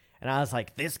face. And I was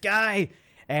like, "This guy."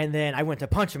 And then I went to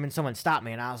punch him and someone stopped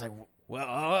me and I was like,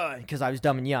 "Well," because I was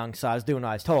dumb and young, so I was doing what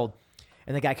I was told.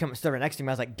 And the guy came and stood right next to me.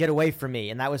 I was like, "Get away from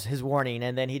me." And that was his warning.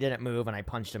 And then he didn't move and I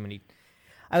punched him, and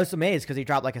I was amazed because he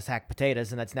dropped like a sack of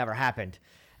potatoes, and that's never happened.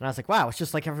 And I was like, wow, it's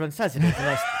just like everyone says it.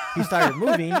 And he started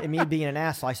moving, and me being an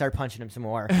asshole, I started punching him some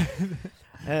more.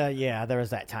 Yeah, there was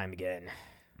that time again.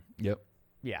 Yep.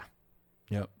 Yeah.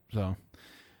 Yep. So,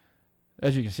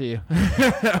 as you can see,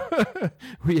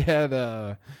 we had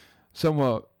a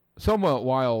somewhat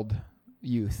wild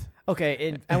youth. Okay,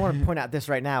 and I want to point out this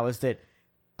right now is that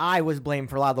I was blamed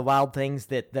for a lot of the wild things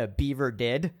that the beaver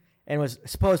did, and was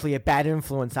supposedly a bad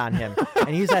influence on him.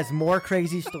 And he has more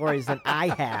crazy stories than I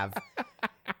have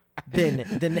than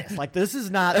this. Like, this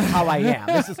is not how I am.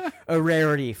 This is a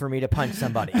rarity for me to punch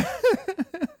somebody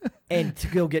and to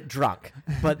go get drunk.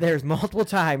 But there's multiple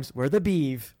times where the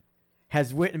beav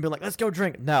has went and been like, "Let's go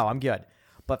drink." No, I'm good.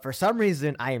 but for some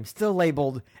reason, I am still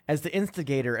labeled as the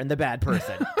instigator and the bad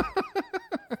person.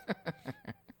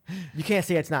 You can't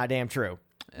say it's not damn true.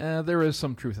 There is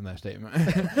some truth in that statement.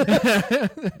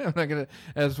 I'm not gonna,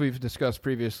 as we've discussed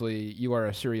previously, you are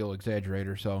a serial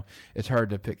exaggerator, so it's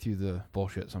hard to pick through the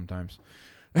bullshit sometimes.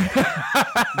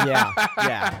 Yeah.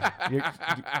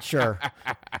 Sure.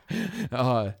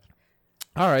 All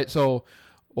right, so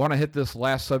want to hit this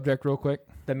last subject real quick?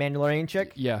 The Mandalorian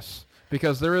chick? Yes,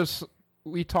 because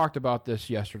we talked about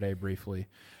this yesterday briefly.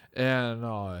 And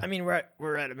I mean,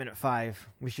 we're at a minute 5.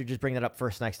 We should just bring that up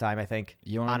first next time, I think.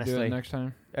 You want to do it next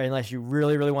time? Unless you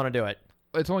really, really want to do it.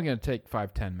 It's only going to take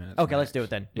 5-10 minutes. Okay, let's do it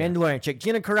then. Yeah. Mandalorian chick,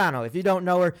 Gina Carano. If you don't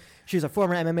know her, she's a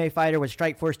former MMA fighter, was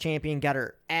Strikeforce champion, got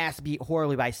her ass beat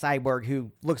horribly by Cyborg,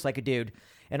 who looks like a dude,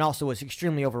 and also was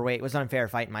extremely overweight. It was an unfair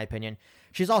fight, in my opinion.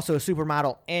 She's also a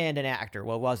supermodel and an actor.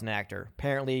 Well, was an actor.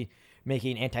 Apparently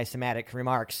making anti-Semitic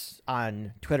remarks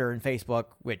on Twitter and Facebook,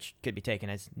 which could be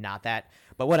taken as not that,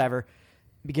 but whatever,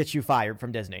 gets you fired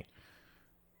from Disney.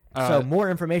 So more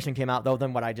information came out, though,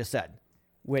 than what I just said,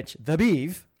 which the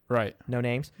Beeve, right, no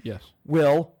names, yes,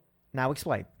 will now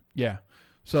explain. Yeah.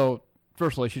 So,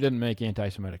 firstly, she didn't make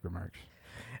anti-Semitic remarks.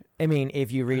 I mean,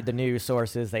 if you read the news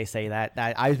sources, they say that.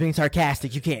 I was being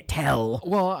sarcastic. You can't tell.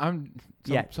 Well,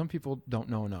 some people don't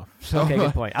know enough. So, okay,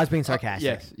 good point. I was being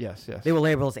sarcastic. Yes. They will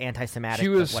label as anti-Semitic. She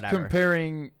was whatever.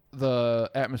 comparing the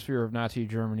atmosphere of Nazi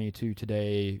Germany to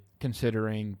today,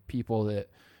 considering people that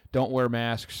don't wear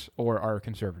masks or are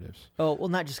conservatives. Oh, well,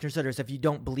 not just conservatives. If you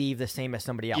don't believe the same as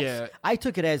somebody else. Yeah. I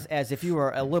took it as if you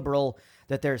were a liberal,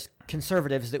 that there's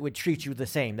conservatives that would treat you the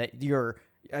same, that you're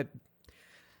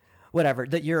whatever,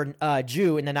 that you're a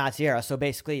Jew in the Nazi era. So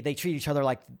basically, they treat each other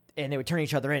like, and they would turn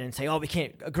each other in and say, oh, we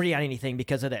can't agree on anything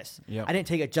because of this. Yep. I didn't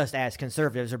take it just as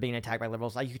conservatives are being attacked by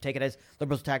liberals. You could take it as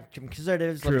liberals attacked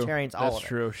conservatives, libertarians, all of it. That's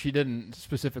true. She didn't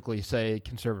specifically say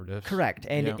conservatives. Correct.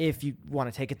 And if you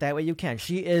want to take it that way, you can.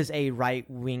 She is a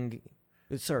right-leaning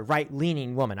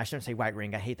woman. I shouldn't say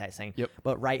right-wing. I hate that saying. Yep.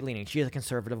 But right-leaning. She is a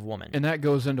conservative woman. And that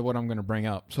goes into what I'm going to bring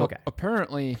up. So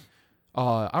apparently,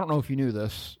 I don't know if you knew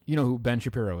this. You know who Ben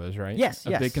Shapiro is, right? Yes,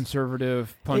 a big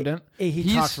conservative pundit.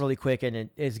 He talks really quick and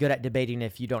is good at debating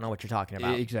if you don't know what you're talking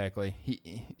about. Exactly.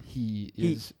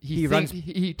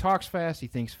 He talks fast. He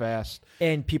thinks fast,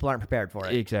 and people aren't prepared for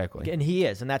it. Exactly. And he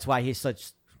is, and that's why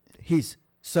he's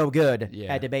so good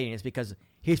at debating, is because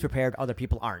he's prepared, other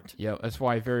people aren't. Yeah, that's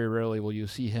why very rarely will you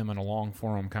see him in a long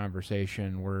forum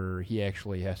conversation where he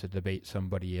actually has to debate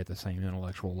somebody at the same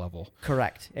intellectual level.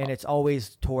 Correct. And it's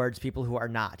always towards people who are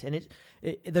not. And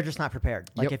they're just not prepared.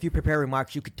 Like if you prepare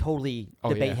remarks, you could totally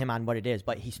debate him on what it is.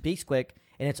 But he speaks quick,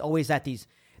 and it's always at these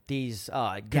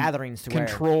gatherings to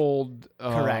controlled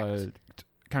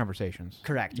conversations.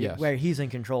 Correct. Yes. Where he's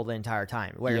in control the entire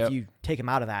time. Where if you take him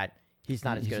out of that, he's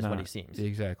not as good as what he seems.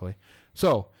 Exactly.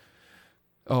 So,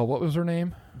 what was her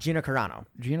name? Gina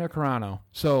Carano.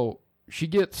 So she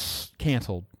gets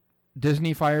canceled.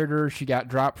 Disney fired her. She got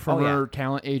dropped from her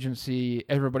talent agency.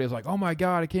 Everybody was like, "Oh my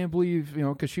god, I can't believe,"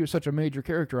 because she was such a major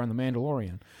character on The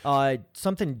Mandalorian.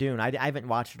 Something Dune. I haven't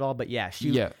watched it all, but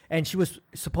and she was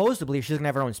supposedly she's gonna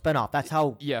have her own spinoff. That's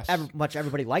how much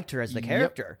everybody liked her as the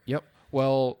character. Yep.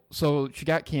 Well, so she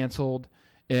got canceled,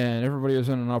 and everybody was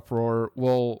in an uproar.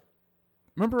 Well,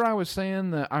 remember I was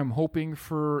saying that I'm hoping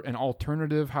for an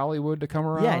alternative Hollywood to come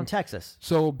around? Yeah, in Texas.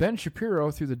 So Ben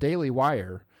Shapiro, through the Daily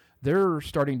Wire, they're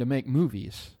starting to make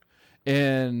movies.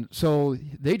 And so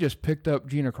they just picked up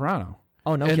Gina Carano.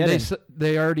 Oh, no kidding.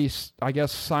 They already, I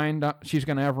guess, signed up. She's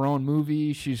going to have her own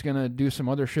movie. She's going to do some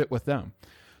other shit with them.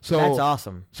 So that's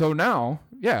awesome. So now,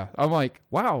 I'm like,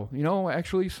 wow,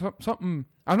 actually something.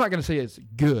 I'm not going to say it's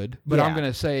good, but I'm going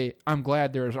to say I'm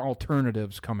glad there's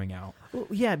alternatives coming out. Well,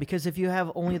 yeah, because if you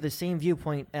have only the same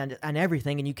viewpoint on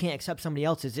everything and you can't accept somebody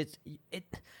else's, it's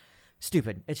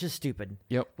stupid. It's just stupid.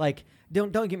 Yep. Like,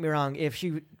 don't get me wrong. If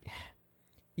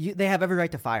they have every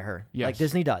right to fire her, like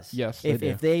Disney does. Yes,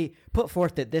 if they put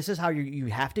forth that this is how you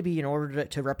have to be in order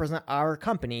to represent our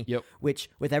company, which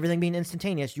with everything being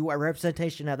instantaneous, you are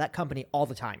representation of that company all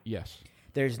the time. Yes.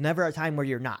 There's never a time where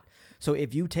you're not. So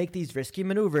if you take these risky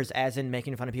maneuvers, as in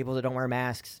making fun of people that don't wear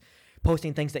masks,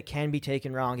 posting things that can be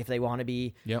taken wrong if they want to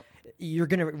be, you're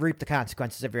going to reap the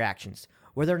consequences of your actions.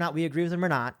 Whether or not we agree with them or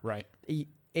not, right?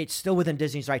 It's still within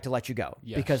Disney's right to let you go,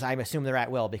 because I assume they're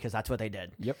at will, because that's what they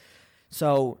did. Yep.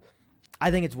 So I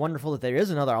think it's wonderful that there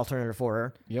is another alternative for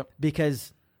her. Yep.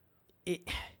 Because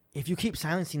if you keep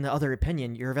silencing the other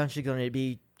opinion, you're eventually going to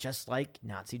be just like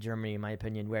Nazi Germany, in my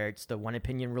opinion, where it's the one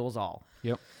opinion rules all.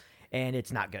 Yep. And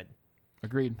it's not good.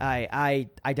 Agreed. I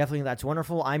definitely think that's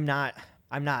wonderful. I'm not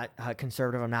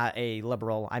conservative. I'm not a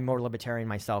liberal. I'm more libertarian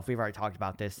myself. We've already talked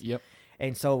about this. Yep.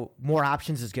 And so more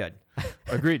options is good.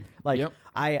 Agreed. Like yep.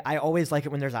 I always like it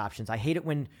when there's options. I hate it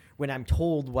when I'm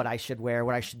told what I should wear,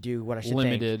 what I should do, what I should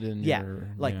Limited think. and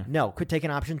yeah. No, quit taking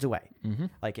options away. Mm-hmm.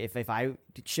 Like if I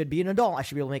should be an adult, I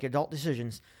should be able to make adult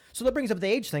decisions. So that brings up the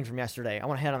age thing from yesterday. I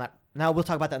want to head on that. Now we'll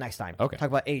talk about that next time. Okay. Talk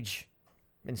about age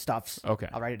and stuffs. Okay.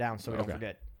 I'll write it down so we don't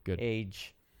forget. Good.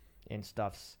 Age and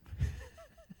stuffs.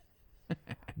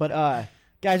 But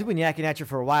guys, we've been yakking at you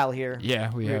for a while here.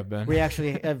 Yeah, we have been. We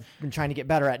actually have been trying to get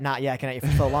better at not yakking at you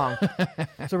for so long.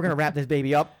 So we're gonna wrap this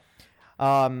baby up.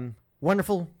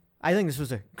 Wonderful. I think this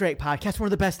was a great podcast. One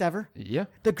of the best ever. Yeah.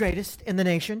 The greatest in the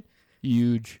nation.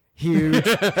 Huge. Huge.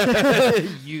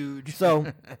 Huge.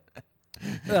 So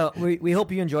we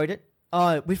hope you enjoyed it.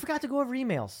 We forgot to go over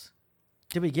emails.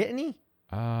 Did we get any?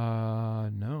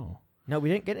 No. No, we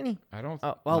didn't get any. I don't.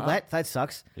 Well, that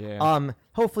sucks. Yeah.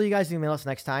 Hopefully you guys email us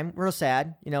next time. We're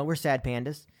sad. We're sad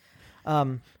pandas.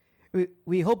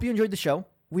 We hope you enjoyed the show.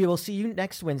 We will see you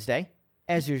next Wednesday,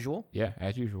 as usual. Yeah,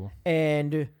 as usual.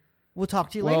 And we'll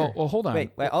talk to you later. Well, hold on.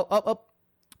 Wait. Oh.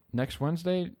 Next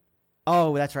Wednesday.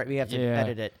 Oh, that's right. We have to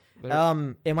edit it.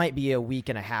 There- It might be a week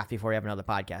and a half before we have another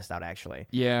podcast out, actually.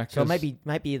 Yeah. So it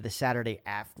might be the Saturday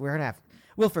after.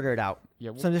 We'll figure it out.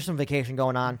 Yeah. There's some vacation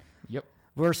going on. Yep.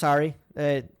 We're sorry.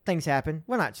 Things happen.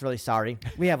 We're not really sorry.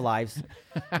 We have lives.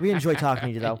 We enjoy talking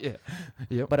to you though. Yeah.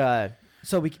 Yep. But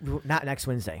so we not next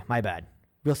Wednesday. My bad.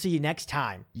 We'll see you next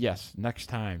time. Yes. Next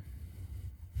time.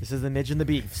 This is the Midge and the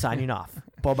Beef signing off.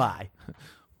 Bye bye.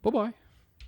 Bye bye.